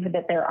believe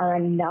that there are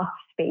enough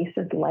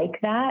spaces like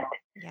that.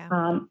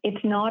 Yeah.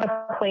 It's not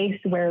a place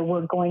where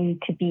we're going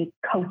to be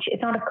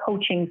It's not a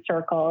coaching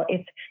circle.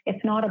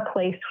 It's not a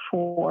place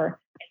for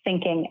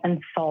thinking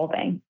and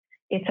solving.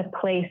 It's a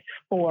place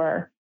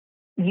for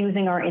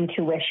using our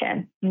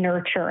intuition,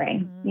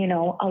 nurturing,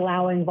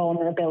 allowing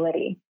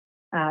vulnerability,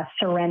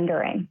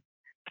 surrendering.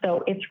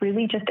 So it's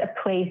really just a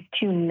place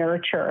to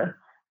nurture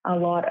a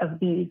lot of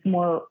these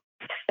more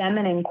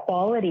feminine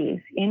qualities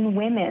in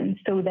women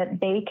so that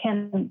they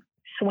can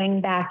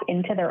swing back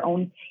into their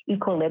own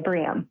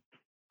equilibrium.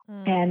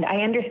 And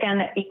I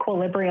understand that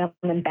equilibrium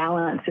and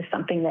balance is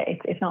something that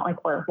it's not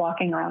like we're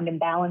walking around in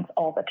balance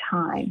all the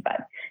time,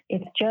 but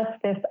it's just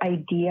this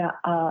idea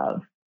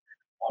of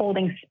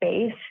holding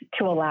space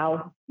to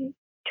allow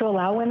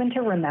women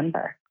to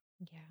remember,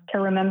 to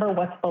remember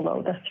what's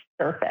below the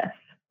surface,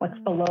 what's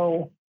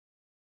below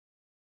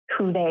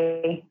who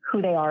they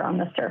are on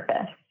the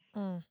surface.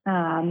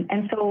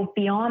 And so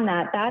beyond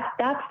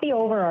that's the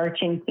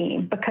overarching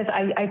theme, because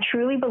I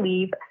truly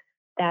believe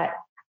that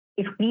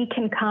if we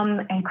can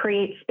come and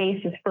create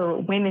spaces for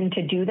women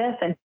to do this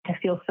and to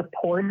feel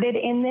supported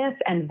in this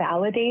and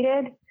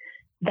validated,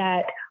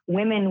 that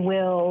women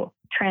will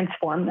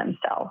transform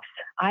themselves.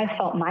 I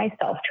felt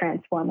myself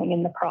transforming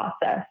in the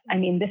process. I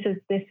mean, this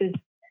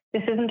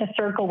isn't a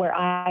circle where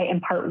I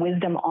impart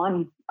wisdom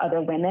on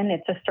other women.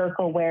 It's a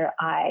circle where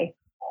I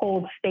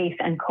hold space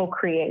and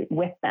co-create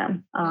with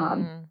them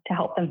to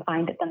help them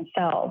find it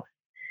themselves.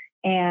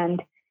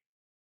 And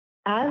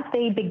as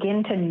they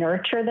begin to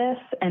nurture this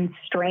and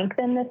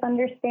strengthen this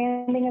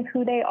understanding of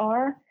who they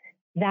are,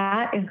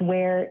 that is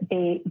where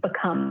they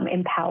become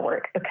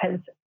empowered. Because,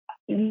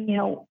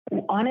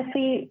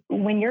 honestly,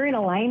 when you're in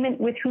alignment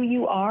with who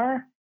you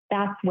are,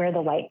 that's where the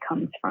light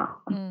comes from.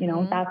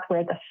 That's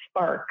where the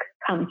spark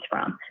comes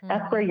from.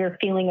 That's where your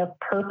feeling of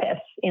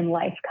purpose in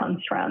life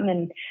comes from.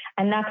 And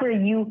that's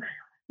where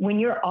when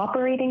you're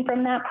operating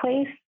from that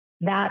place,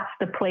 that's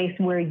the place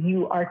where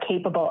you are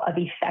capable of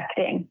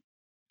effecting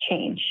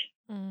change,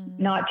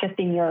 not just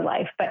in your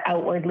life, but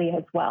outwardly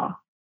as well.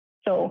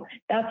 So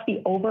that's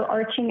the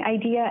overarching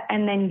idea.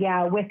 And then,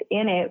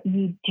 within it,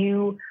 we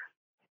do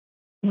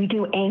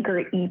anchor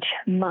each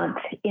month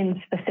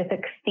in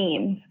specific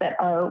themes that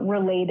are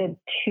related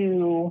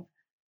to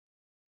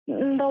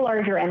the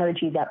larger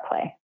energies at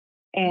play.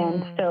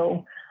 And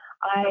so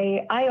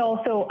I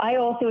also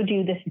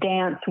do this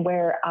dance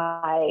where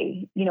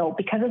I,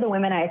 because of the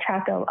women I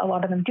attract, a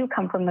lot of them do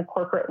come from the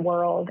corporate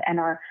world and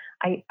I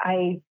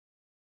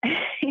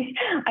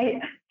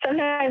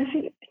sometimes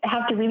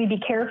have to really be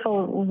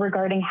careful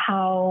regarding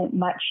how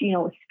much,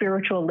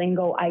 spiritual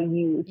lingo I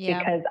use,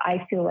 because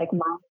I feel like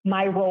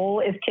my role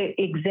is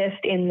to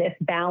exist in this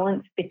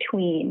balance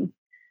between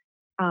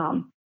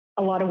a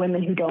lot of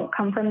women who don't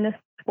come from this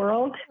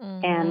world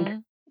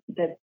and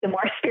the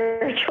more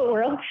spiritual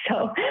world.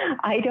 So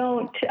I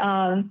don't,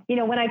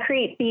 when I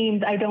create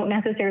themes, I don't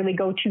necessarily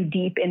go too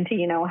deep into,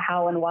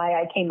 how and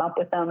why I came up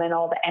with them and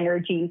all the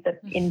energies that's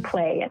in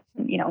play and,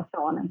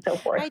 so on and so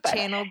forth. I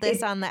channeled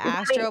this on the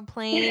astral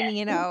plane, and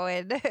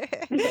I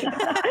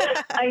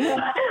know,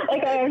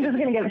 like I'm just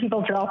going to get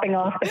people dropping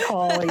off the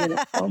call,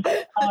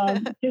 but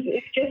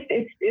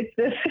it's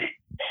this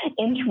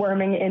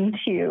inchworming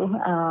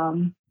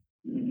into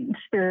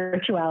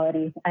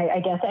spirituality,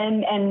 I guess,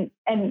 and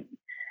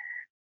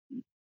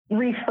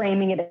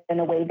reframing it in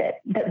a way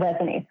that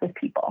resonates with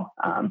people.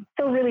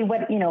 So really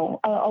what,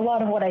 a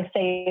lot of what I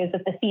say is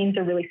that the themes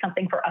are really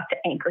something for us to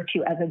anchor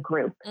to as a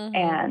group.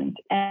 And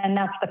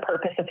that's the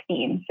purpose of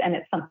themes. And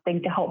it's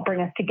something to help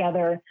bring us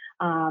together,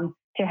 to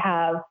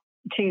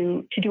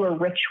do a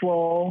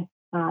ritual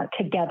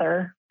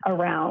together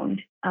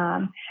around.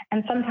 And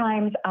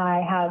sometimes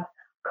I have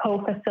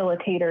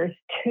co-facilitators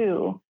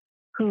too,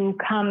 who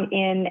come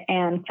in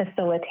and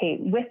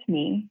facilitate with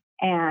me,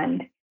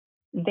 and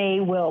they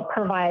will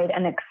provide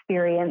an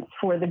experience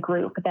for the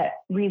group that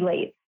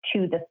relates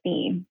to the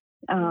theme.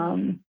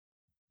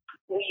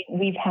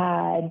 We've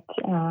had,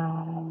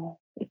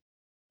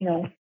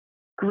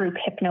 group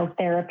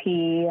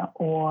hypnotherapy,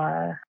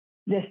 or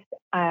this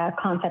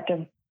concept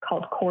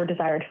called core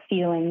desired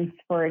feelings,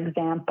 for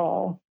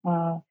example.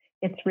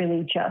 It's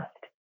really just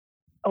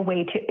a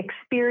way to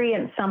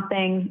experience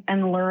something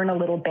and learn a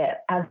little bit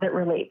as it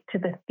relates to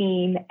the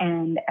theme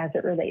and as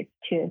it relates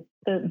to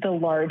the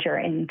larger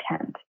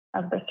intent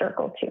of the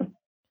circle too.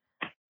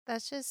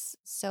 That's just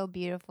so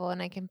beautiful.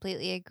 And I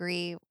completely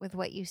agree with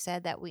what you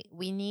said, that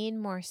we need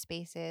more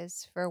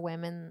spaces for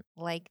women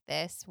like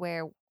this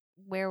where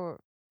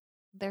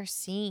they're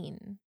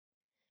seen.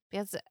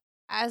 Because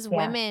as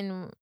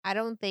women, I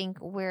don't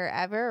think we're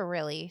ever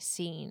really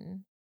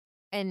seen.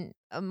 And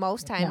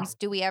most times,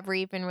 do we ever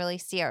even really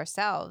see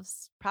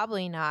ourselves?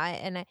 Probably not.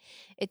 And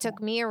it took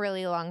me a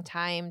really long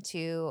time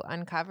to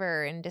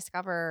uncover and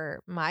discover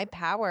my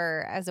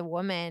power as a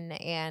woman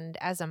and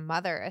as a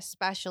mother,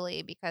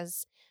 especially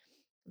because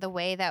the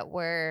way that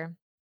we're,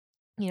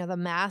 the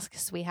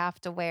masks we have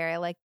to wear, I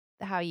like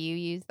how you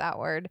use that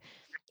word,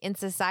 in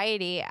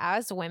society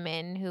as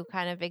women who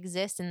kind of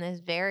exist in this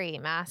very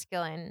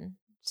masculine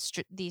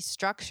these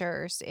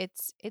structures.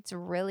 It's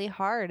really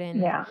hard,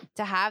 and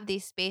to have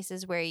these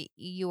spaces where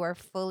you are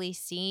fully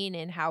seen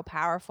and how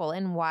powerful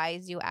and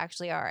wise you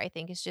actually are, I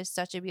think is just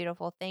such a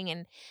beautiful thing.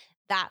 And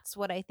that's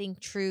what I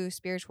think true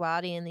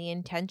spirituality and the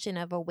intention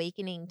of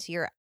awakening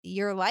to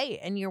your light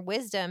and your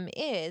wisdom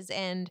is.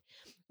 And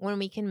when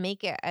we can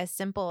make it as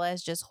simple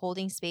as just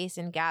holding space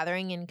and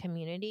gathering in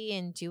community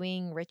and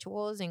doing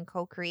rituals and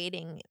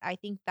co-creating, I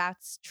think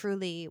that's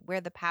truly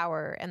where the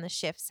power and the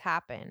shifts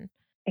happen.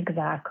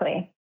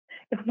 Exactly.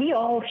 If we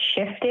all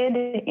shifted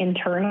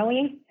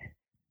internally,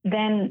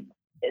 then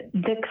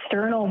the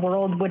external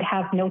world would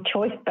have no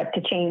choice but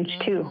to change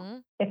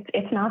too.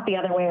 It's not the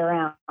other way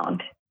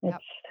around.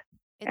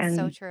 It's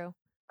so true.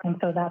 And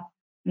so that's,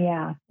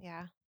 yeah.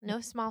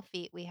 No small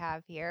feat we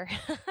have here.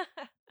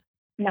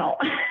 No,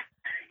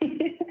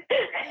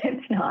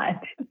 it's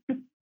not.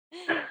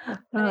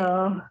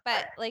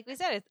 But like we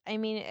said,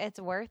 it's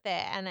worth it.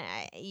 And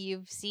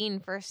you've seen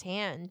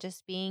firsthand,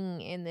 just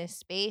being in this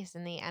space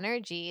and the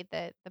energy,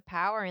 the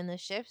power and the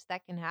shifts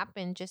that can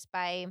happen just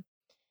by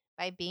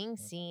being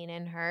seen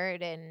and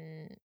heard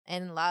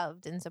and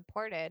loved and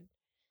supported.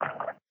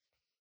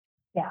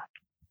 Yeah.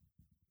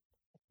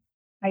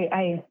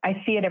 I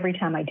see it every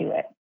time I do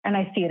it, and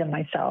I see it in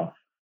myself.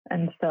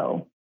 And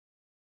so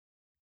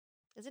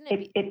isn't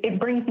it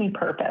brings me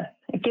purpose.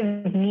 It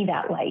gives me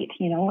that light,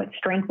 it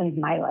strengthens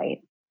my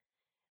light.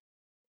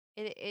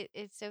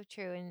 It's so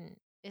true. And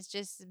it's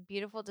just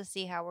beautiful to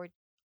see how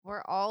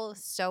we're all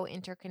so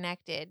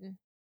interconnected,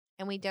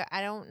 and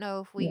I don't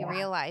know if we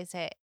realize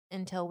it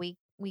until we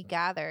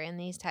gather in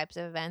these types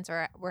of events,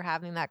 or we're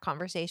having that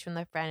conversation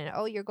with a friend and,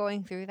 oh, you're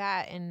going through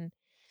that. And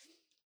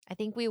I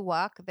think we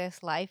walk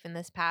this life and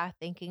this path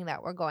thinking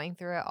that we're going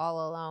through it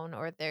all alone,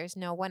 or there's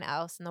no one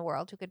else in the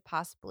world who could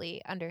possibly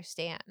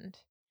understand,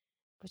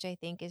 which I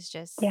think is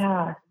just,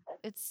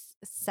 it's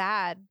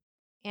sad.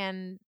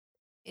 And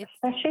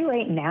especially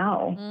right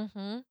now.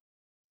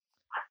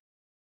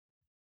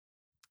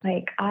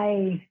 Like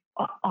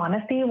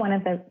honestly, one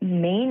of the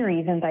main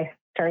reasons I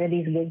started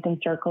these wisdom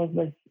circles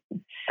was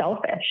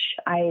selfish.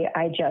 I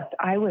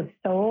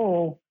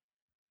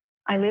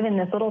live in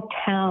this little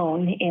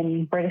town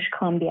in British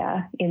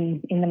Columbia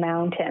in the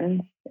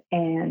mountains,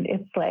 and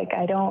it's like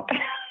I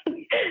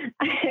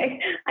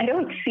I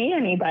don't see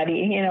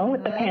anybody,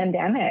 with the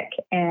pandemic.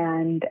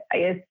 And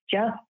it's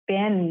just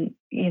been,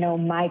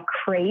 my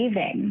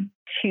craving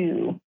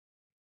to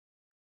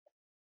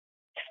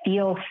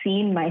feel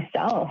seen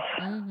myself.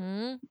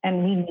 And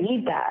we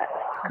need that.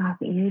 God,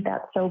 we need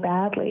that so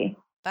badly.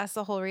 That's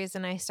the whole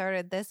reason I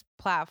started this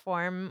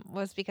platform,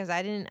 was because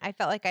I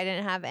felt like I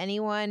didn't have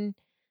anyone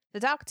to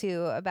talk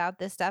to about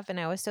this stuff. And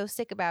I was so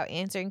sick about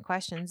answering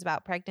questions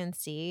about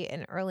pregnancy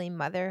and early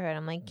motherhood.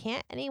 I'm like,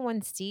 can't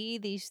anyone see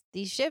these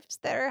shifts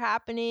that are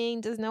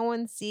happening? Does no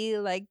one see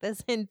like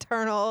this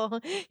internal,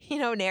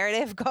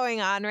 narrative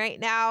going on right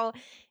now?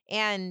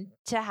 And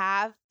to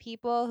have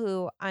people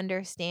who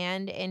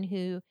understand and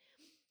who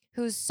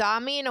saw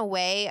me in a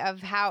way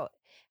of how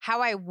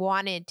I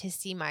wanted to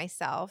see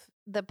myself,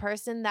 the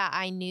person that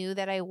I knew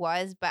that I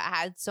was, but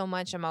had so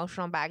much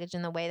emotional baggage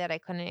in the way that I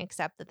couldn't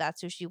accept that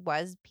that's who she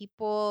was.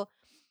 People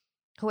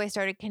who I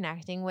started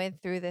connecting with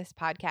through this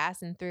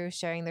podcast and through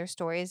sharing their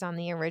stories on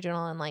the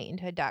original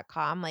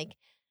enlightenedhood.com, like,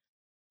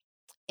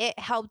 it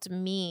helped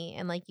me.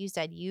 And like you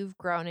said, you've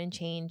grown and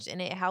changed,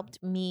 and it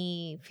helped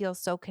me feel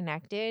so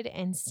connected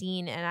and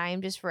seen. And I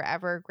am just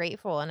forever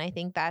grateful. And I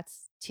think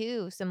that's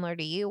too similar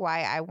to you,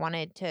 why I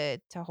wanted to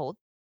hold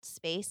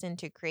space and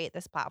to create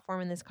this platform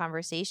and this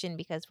conversation,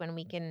 because when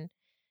we can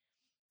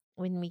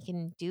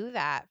do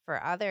that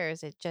for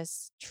others, it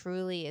just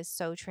truly is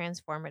so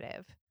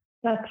transformative.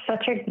 That's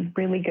such a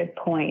really good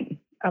point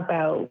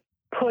about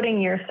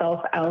putting yourself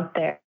out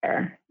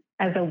there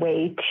as a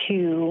way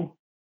to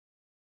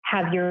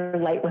have your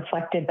light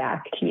reflected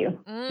back to you,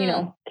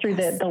 through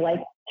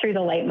the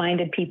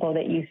light-minded people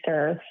that you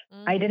serve.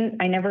 I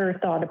never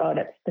thought about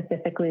it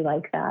specifically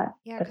like that.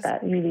 Yeah, but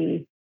that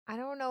really, I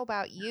don't know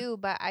about you,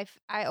 but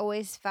I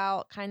always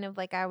felt kind of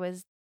like I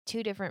was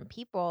two different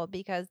people,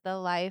 because the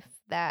life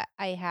that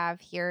I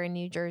have here in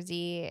New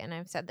Jersey, and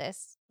I've said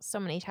this so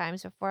many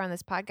times before on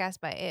this podcast,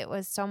 but it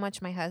was so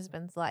much my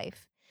husband's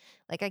life.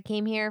 Like, I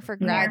came here for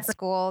grad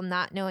school,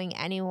 not knowing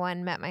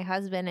anyone, met my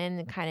husband,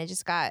 and kind of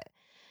just got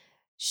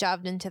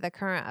shoved into the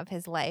current of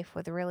his life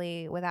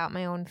without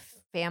my own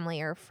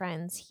family or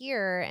friends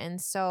here. And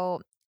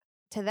so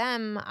to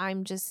them,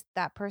 I'm just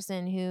that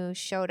person who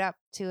showed up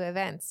to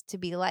events to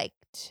be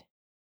liked,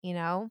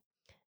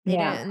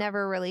 They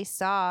never really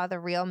saw the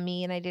real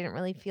me, and I didn't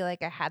really feel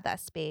like I had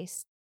that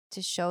space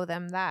to show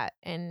them that.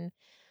 And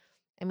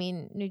I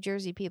mean, New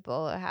Jersey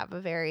people have a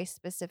very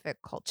specific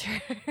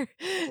culture.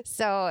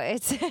 So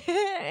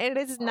it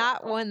is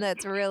not one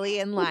that's really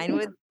in line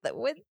with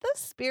the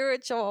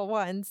spiritual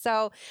one.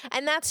 So,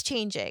 and that's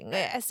changing.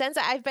 Since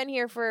I've been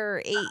here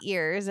for 8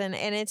 years, and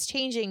it's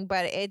changing,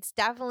 but it's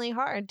definitely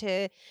hard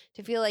to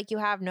feel like you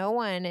have no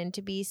one, and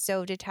to be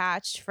so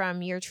detached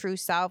from your true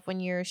self when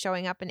you're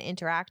showing up and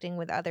interacting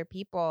with other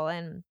people.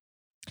 And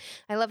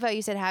I love how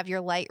you said have your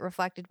light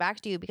reflected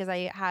back to you, because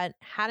I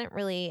hadn't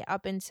really,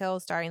 up until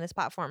starting this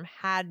platform,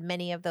 had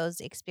many of those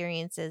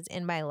experiences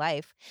in my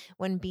life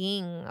when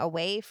being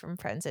away from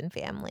friends and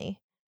family.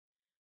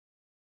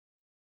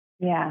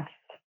 Yes.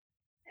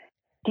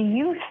 Do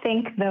you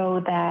think,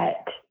 though,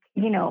 that,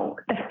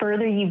 the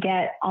further you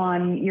get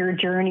on your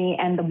journey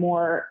and the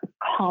more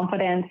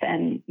confidence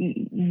and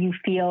you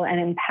feel and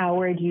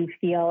empowered you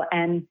feel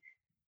and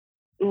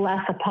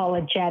less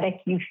apologetic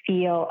you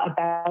feel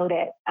about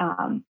it,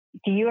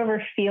 do you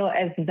ever feel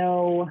as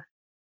though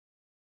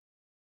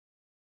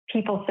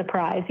people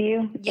surprise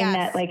you? Yes. In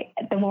that, like,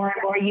 the more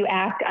and more you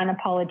act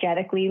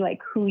unapologetically like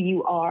who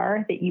you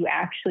are, that you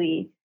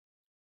actually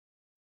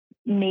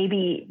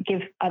maybe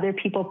give other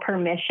people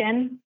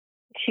permission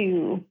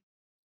to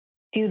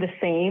do the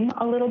same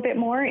a little bit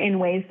more in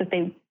ways that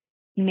they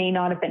may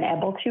not have been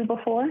able to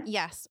before?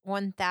 Yes,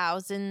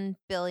 1,000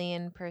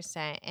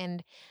 billion%.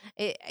 And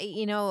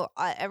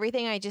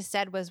everything I just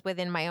said was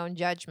within my own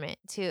judgment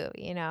too,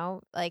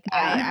 like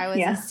I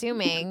was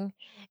assuming,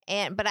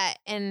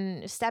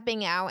 and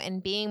stepping out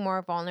and being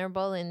more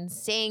vulnerable and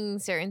saying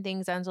certain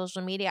things on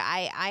social media,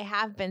 I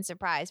have been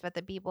surprised by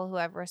the people who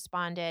have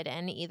responded,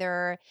 and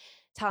either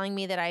telling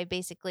me that I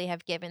basically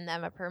have given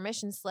them a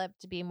permission slip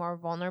to be more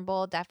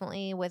vulnerable.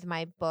 Definitely with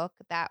my book,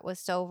 that was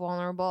so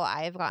vulnerable.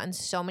 I have gotten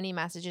so many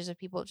messages of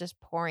people just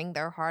pouring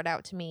their heart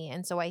out to me.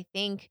 And so I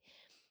think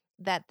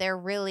that there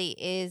really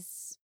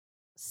is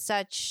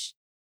such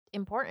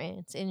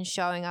importance in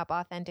showing up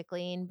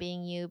authentically and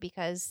being you,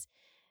 because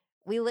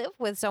we live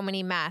with so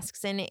many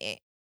masks, and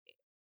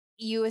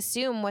you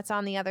assume what's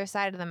on the other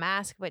side of the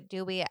mask, but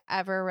do we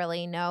ever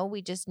really know?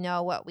 We just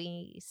know what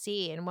we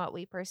see and what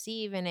we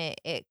perceive, and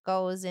it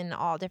goes in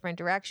all different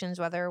directions,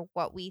 whether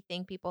what we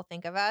think people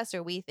think of us,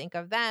 or we think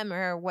of them,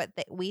 or what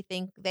we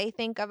think they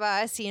think of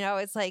us.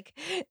 It's like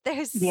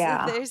there's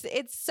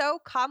it's so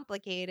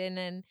complicated.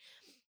 And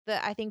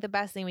I think the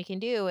best thing we can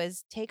do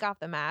is take off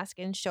the mask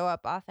and show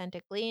up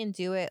authentically, and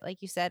do it,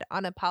 like you said,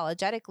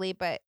 unapologetically,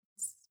 but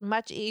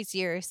much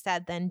easier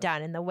said than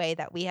done in the way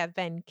that we have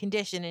been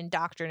conditioned and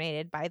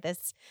indoctrinated by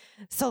this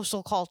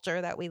social culture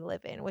that we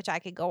live in, which I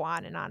could go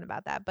on and on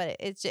about that. But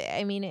it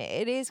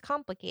is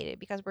complicated,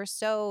 because we're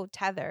so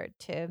tethered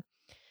to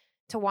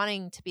to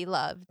wanting to be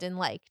loved and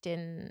liked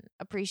and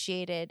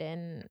appreciated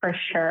and For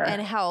sure.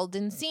 and held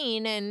and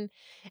seen. And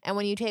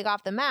when you take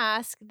off the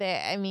mask,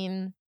 that, I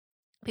mean,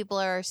 people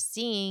are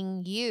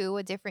seeing you,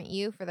 a different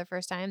you, for the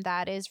first time.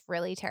 That is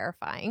really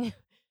terrifying.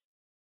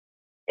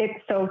 It's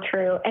so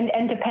true.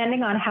 And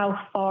depending on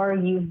how far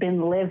you've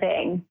been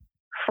living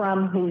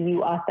from who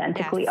you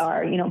authentically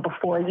are, you know,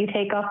 before you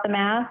take off the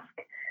mask,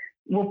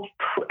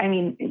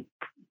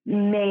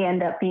 may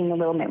end up being a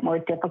little bit more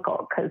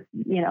difficult because,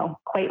 you know,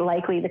 quite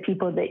likely the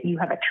people that you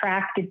have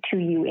attracted to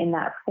you in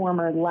that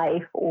former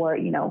life or,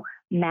 you know,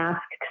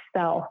 masked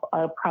self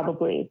are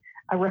probably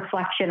a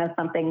reflection of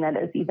something that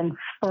is even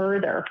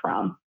further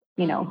from,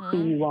 you know,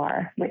 who you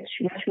are, which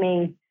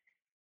may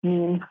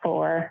mean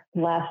for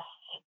less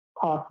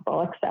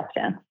possible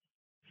acceptance.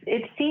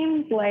 It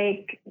seems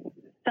like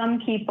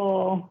some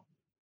people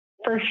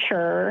for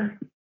sure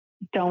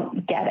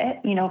don't get it.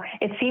 You know,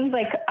 it seems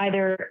like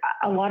either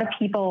a lot of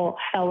people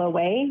fell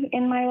away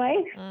in my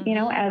life, you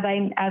know, as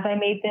I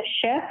made this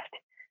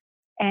shift,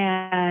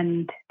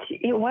 and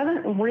it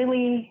wasn't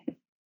really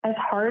as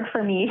hard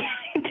for me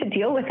to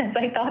deal with as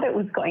I thought it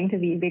was going to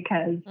be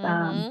because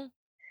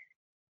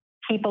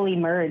people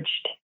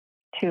emerged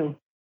too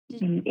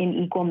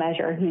in equal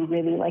measure who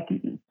really like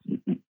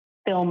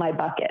fill my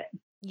bucket.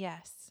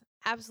 Yes,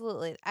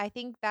 absolutely. I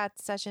think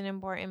that's such an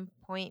important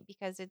point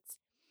because it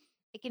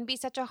can be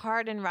such a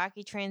hard and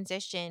rocky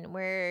transition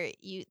where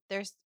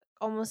there's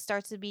almost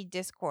starts to be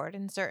discord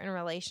in certain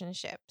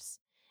relationships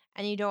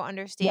and you don't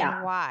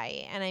understand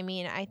why. And I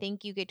mean, I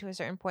think you get to a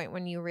certain point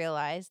when you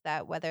realize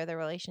that whether the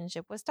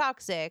relationship was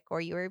toxic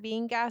or you were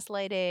being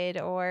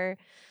gaslighted or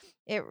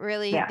it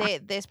really,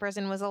 this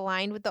person was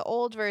aligned with the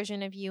old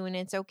version of you, and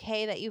it's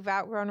okay that you've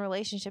outgrown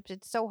relationships.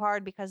 It's so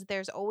hard because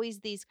there's always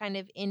these kind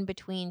of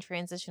in-between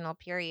transitional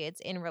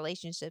periods in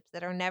relationships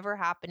that are never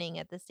happening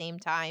at the same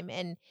time.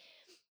 And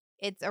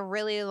it's a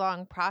really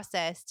long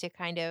process to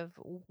kind of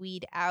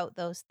weed out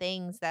those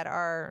things that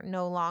are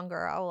no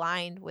longer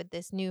aligned with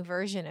this new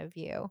version of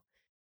you.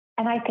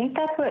 And I think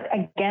that's what,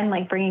 again,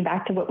 like bringing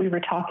back to what we were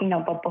talking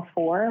about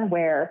before,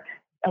 where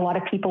a lot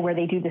of people, where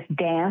they do this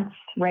dance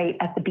right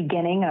at the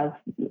beginning of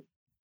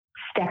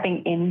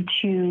stepping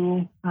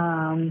into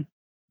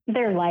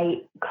their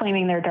light,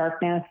 claiming their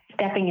darkness,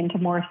 stepping into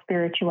more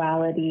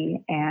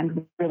spirituality,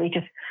 and really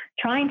just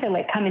trying to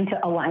like come into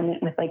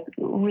alignment with like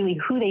really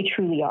who they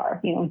truly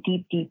are, you know,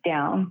 deep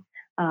down.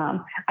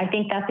 I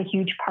think that's a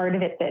huge part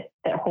of it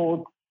that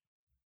holds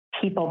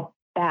people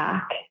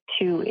back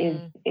too,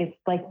 is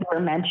like we're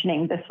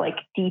mentioning, this like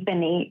deep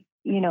innate,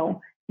 you know,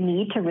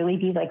 need to really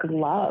be like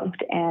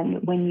loved.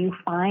 And when you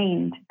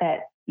find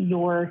that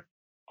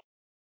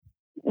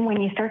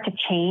when you start to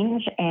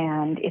change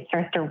and it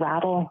starts to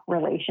rattle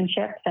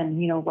relationships and,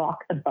 you know, rock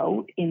the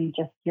boat in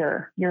just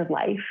your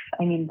life,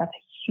 I mean, that's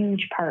a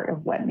huge part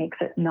of what makes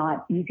it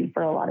not easy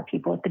for a lot of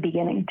people at the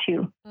beginning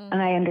too.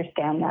 And I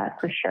understand that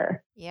for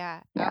sure.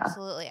 Yeah,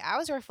 absolutely. I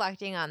was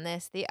reflecting on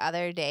this the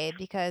other day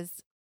because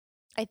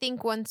I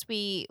think once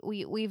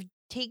we've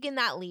taken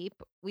that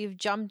leap, we've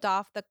jumped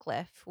off the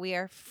cliff, we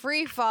are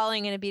free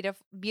falling in a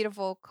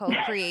beautiful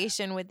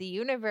co-creation with the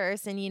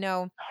universe. And, you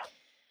know,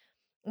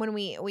 when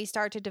we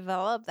start to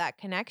develop that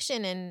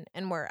connection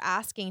and we're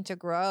asking to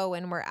grow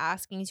and we're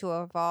asking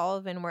to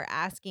evolve and we're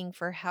asking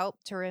for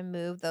help to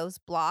remove those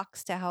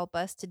blocks to help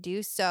us to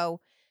do so,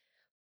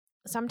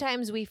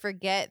 sometimes we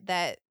forget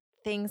that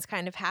things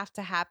kind of have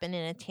to happen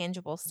in a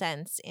tangible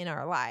sense in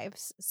our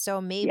lives. So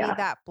maybe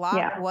that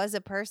block was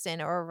a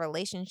person or a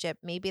relationship.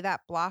 Maybe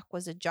that block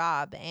was a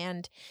job.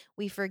 And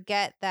we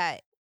forget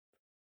that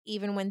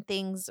even when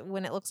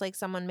it looks like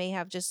someone may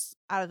have just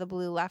out of the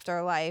blue left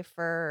our life,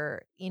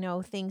 or, you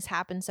know, things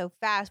happen so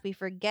fast, we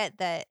forget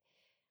that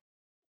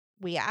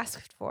we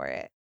asked for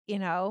it, you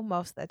know,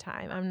 most of the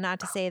time. I'm not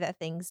to say that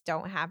things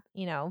don't happen,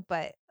 you know,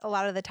 but a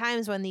lot of the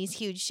times when these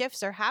huge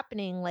shifts are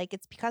happening, like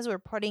it's because we're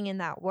putting in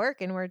that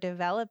work and we're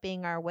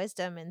developing our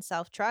wisdom and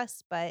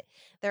self-trust. But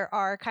there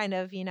are kind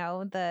of, you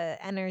know, the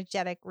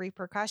energetic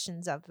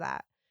repercussions of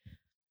that.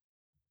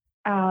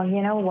 Oh,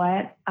 you know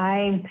what?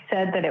 I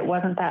said that it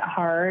wasn't that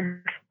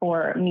hard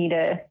for me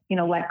to, you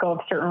know, let go of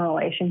certain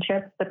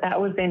relationships, but that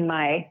was in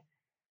my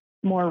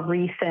more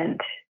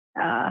recent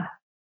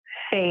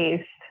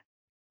phase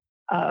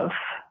of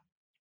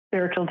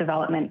spiritual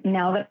development.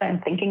 Now that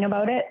I'm thinking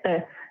about it,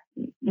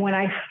 when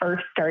I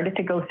first started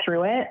to go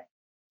through it,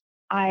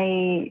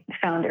 I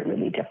found it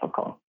really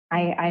difficult.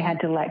 I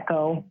had to let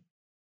go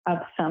of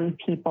some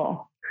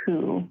people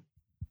who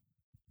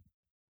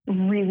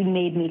really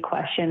made me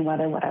question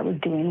whether what I was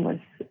doing was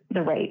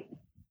the right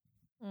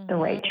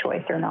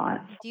choice or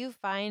not. Do you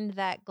find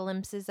that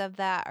glimpses of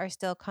that are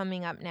still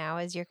coming up now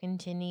as you're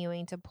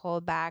continuing to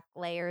pull back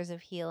layers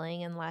of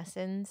healing and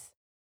lessons?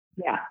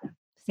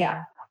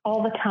 Yeah.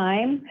 All the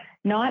time.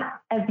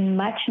 Not as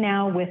much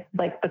now with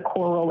like the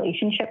core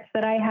relationships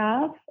that I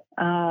have.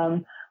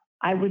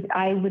 I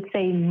would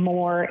say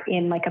more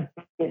in like a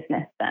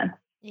business sense.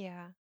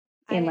 Yeah.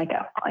 In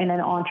an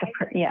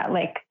entrepreneur,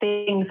 like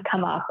things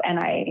come up and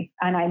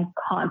I'm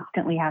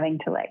constantly having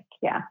to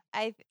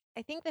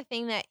I think the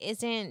thing that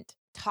isn't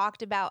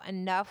talked about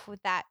enough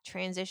with that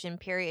transition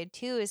period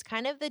too is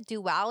kind of the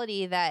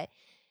duality that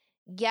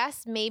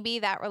yes, maybe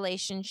that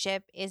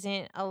relationship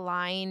isn't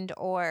aligned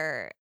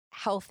or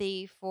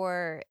healthy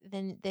for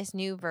this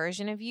new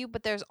version of you,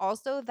 but there's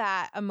also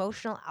that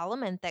emotional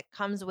element that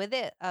comes with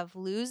it of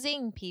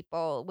losing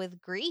people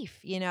with grief,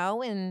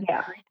 and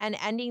Yeah. and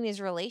ending these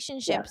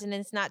relationships. And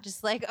it's not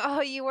just like,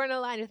 oh, you weren't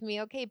aligned with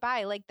me. Okay,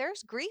 bye. Like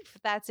there's grief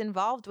that's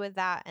involved with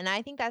that. And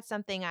I think that's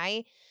something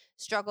I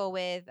struggle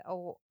with,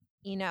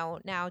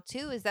 now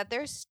too, is that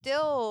there's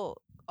still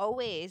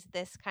always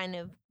this kind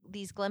of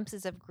these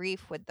glimpses of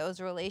grief with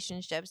those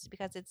relationships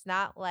because it's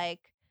not like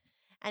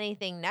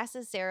anything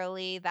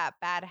necessarily that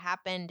bad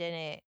happened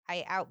and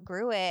I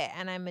outgrew it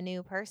and I'm a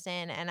new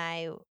person and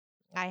I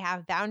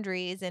have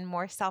boundaries and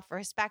more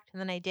self-respect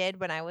than I did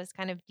when I was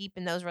kind of deep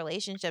in those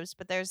relationships,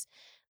 but there's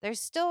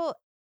still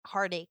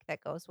heartache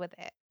that goes with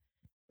it.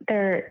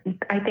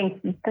 I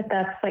think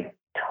that's like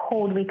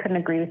totally couldn't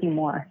agree with you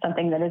more.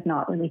 Something that is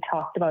not really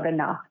talked about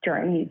enough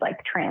during these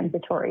like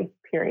transitory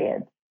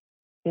periods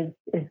is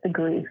the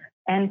grief.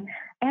 And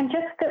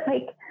just that,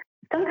 like,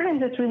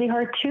 sometimes it's really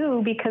hard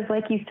too, because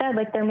like you said,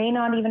 like there may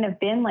not even have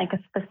been like a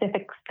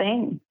specific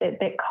thing that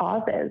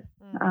causes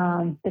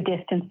the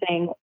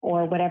distancing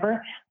or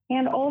whatever.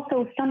 And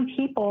also some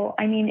people,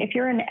 I mean, if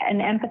you're an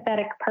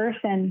empathetic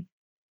person,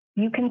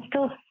 you can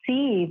still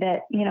see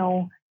that,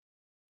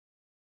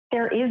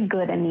 there is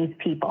good in these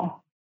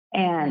people.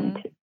 And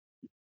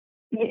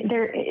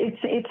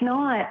it's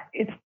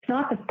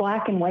not this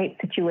black and white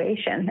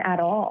situation at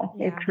all.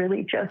 Yeah. It's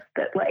really just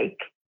that, like,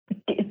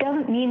 it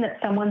doesn't mean that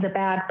someone's a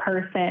bad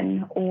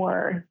person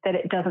or that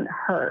it doesn't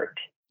hurt.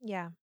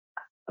 Yeah.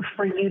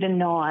 For you to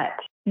not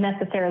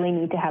necessarily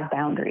need to have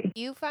boundaries.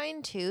 You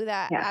find too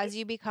that as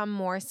you become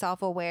more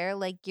self-aware,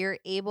 like you're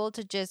able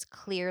to just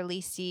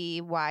clearly see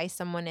why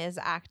someone is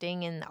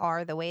acting and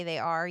are the way they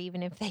are,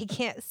 even if they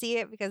can't see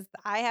it, because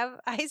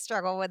I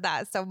struggle with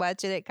that so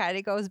much. And it kind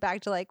of goes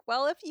back to like,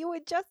 well, if you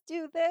would just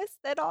do this,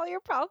 then all your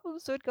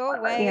problems would go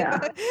away. Yeah.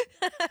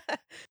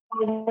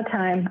 All the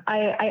time.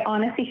 I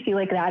honestly feel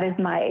like that is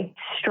my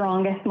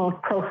strongest,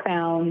 most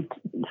profound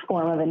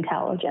form of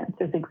intelligence,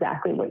 is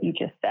exactly what you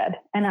just said.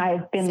 And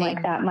I've been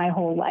like that my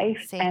whole life.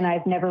 Same. And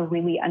I've never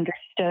really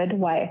understood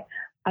why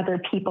other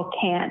people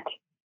can't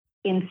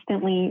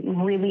instantly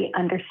really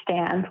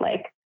understand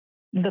like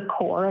the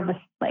core of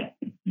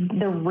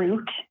the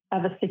root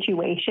of a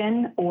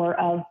situation or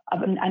of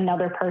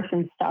another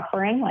person's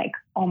suffering, like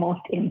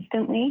almost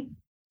instantly.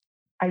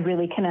 I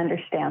really can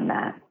understand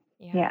that.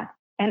 Yeah.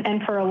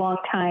 And for a long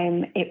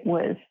time, it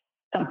was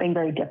something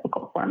very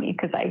difficult for me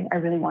because I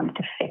really wanted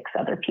to fix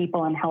other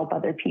people and help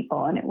other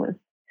people. And it was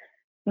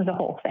a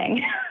whole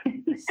thing.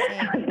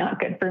 It was not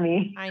good for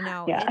me. I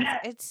know. Yeah.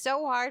 It's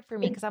so hard for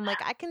me because I'm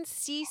like, I can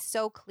see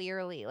so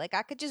clearly. Like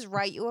I could just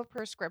write you a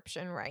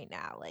prescription right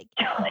now. Like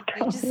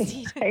you just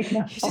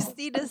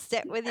need to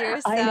sit with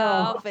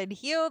yourself and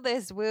heal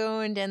this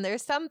wound. And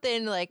there's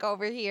something like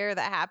over here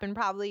that happened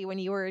probably when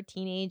you were a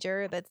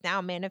teenager that's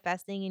now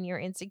manifesting in your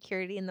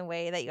insecurity in the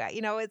way that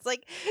it's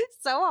like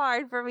so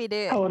hard for me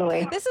to.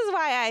 Totally. This is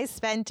why I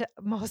spent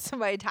most of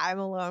my time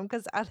alone,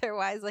 because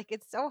otherwise like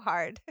it's so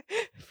hard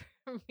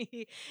for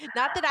me.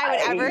 Not that I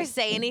would ever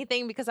say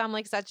anything because I'm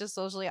like such a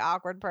socially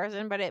awkward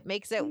person, but it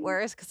makes it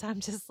worse because I'm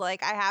just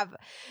like, I have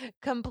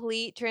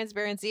complete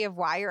transparency of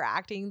why you're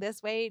acting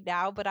this way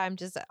now, but I'm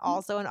just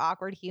also an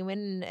awkward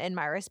human, and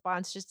my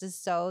response just is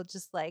so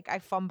just like I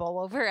fumble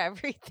over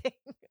everything.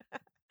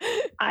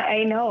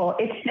 I know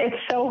it's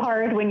so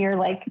hard when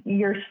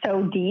you're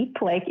so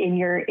deep, like in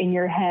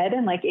your head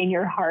and like in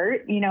your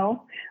heart,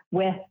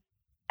 with.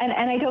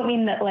 And I don't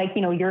mean that like,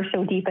 you're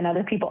so deep and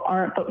other people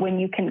aren't, but when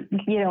you can,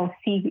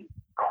 see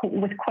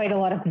with quite a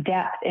lot of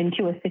depth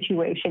into a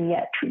situation,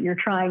 yet you're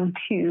trying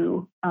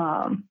to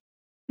have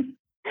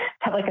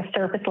like a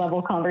surface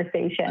level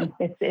conversation.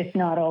 It's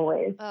not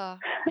always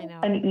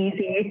an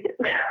easy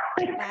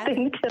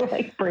thing to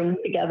like bring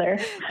together.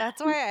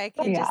 That's why I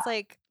can just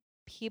like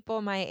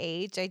people my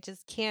age, I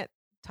just can't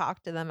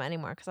talk to them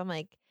anymore because I'm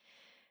like,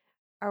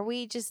 are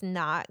we just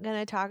not going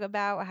to talk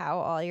about how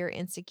all your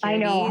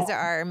insecurities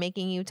are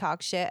making you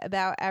talk shit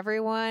about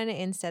everyone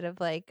instead of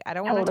like, I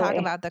don't want to talk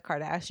about the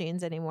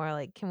Kardashians anymore.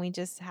 Like, can we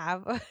just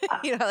have,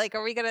 like,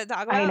 are we going to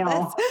talk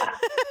about this?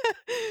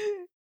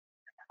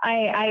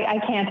 I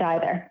can't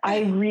either. I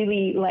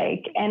really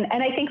and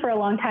I think for a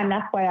long time,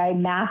 that's why I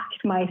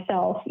masked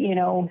myself,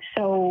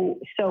 so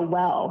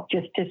well,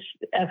 just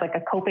as like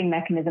a coping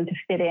mechanism to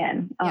fit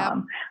in.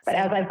 But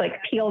as I've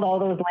like peeled all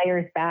those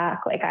layers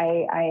back, like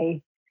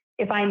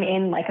if I'm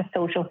in like a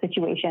social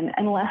situation,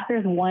 unless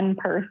there's one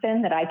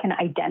person that I can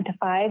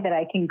identify that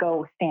I can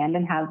go stand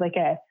and have like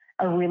a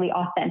really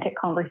authentic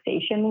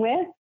conversation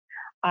with,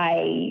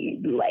 I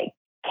like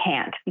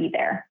can't be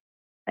there.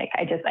 Like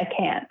I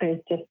can't.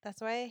 That's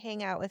why I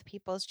hang out with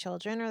people's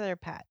children or their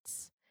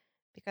pets.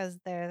 because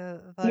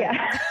they're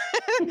Yeah.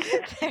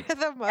 they're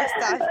the most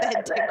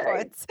authentic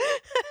ones.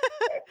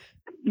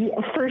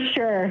 Yeah, for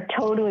sure.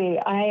 Totally.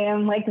 I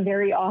am like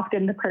very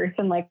often the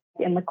person like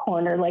in the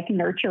corner, like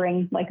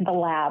nurturing like the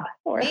lab.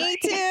 Or Me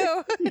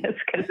too. just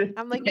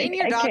I'm like, you and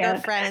your dog are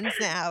friends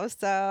now.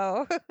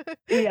 So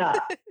yeah,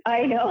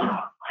 I know.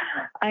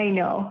 I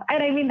know.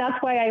 And I mean,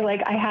 that's why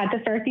I had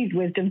to start these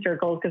wisdom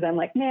circles, because I'm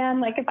like,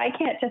 man, like if I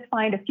can't just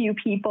find a few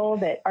people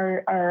that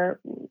are,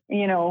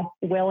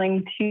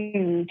 willing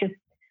to just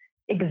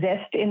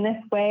exist in this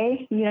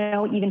way,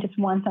 even just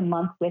once a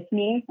month with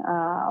me,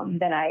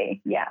 then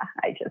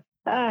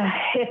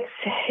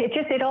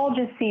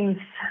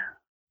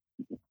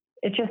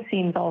it just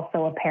seems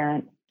also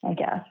apparent, I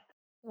guess.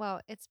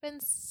 well, it's been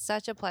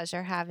such a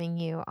pleasure having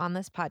you on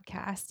this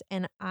podcast.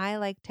 And I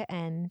like to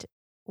end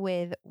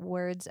with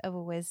words of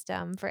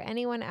wisdom for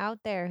anyone out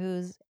there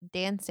who's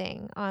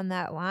dancing on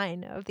that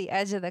line of the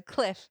edge of the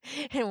cliff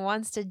and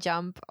wants to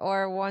jump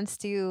or wants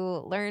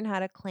to learn how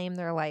to claim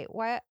their light.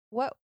 What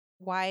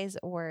wise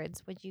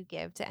words would you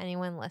give to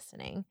anyone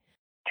listening?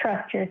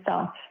 Trust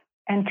yourself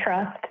and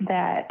trust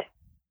that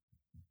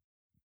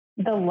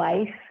the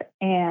life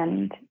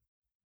and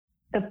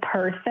the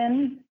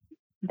person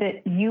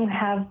that you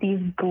have these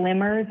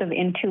glimmers of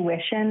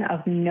intuition of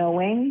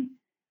knowing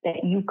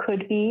that you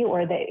could be,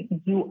 or that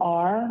you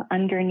are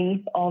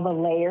underneath all the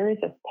layers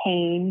of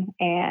pain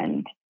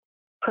and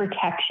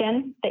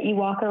protection that you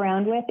walk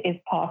around with, is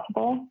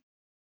possible.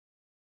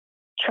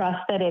 Trust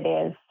that it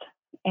is.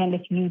 And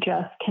if you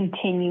just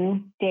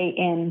continue day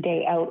in,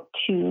 day out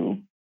to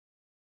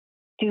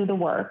do the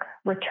work,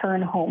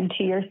 return home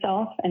to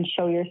yourself and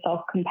show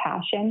yourself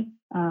compassion,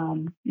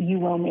 you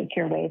will make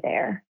your way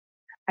there.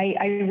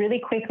 I really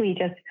quickly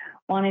just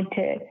wanted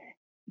to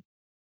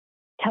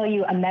tell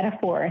you a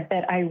metaphor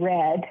that I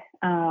read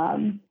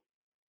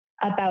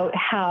about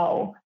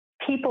how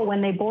people,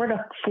 when they board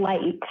a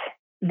flight,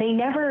 they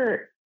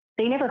never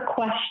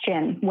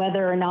question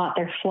whether or not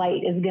their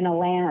flight is going to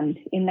land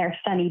in their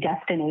sunny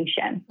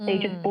destination. They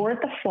just board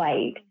the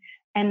flight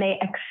and they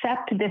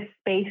accept this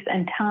space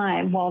and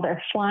time while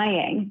they're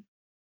flying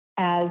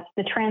as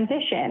the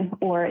transition,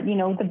 or,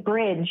 the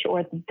bridge,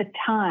 or the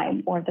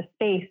time, or the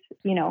space,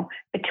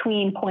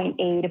 between point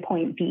A to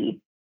point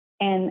B.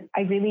 And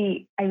I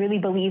really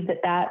believe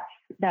that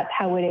that's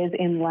how it is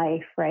in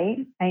life, right?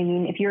 I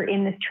mean, if you're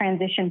in this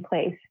transition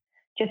place,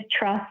 just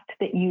trust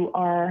that you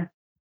are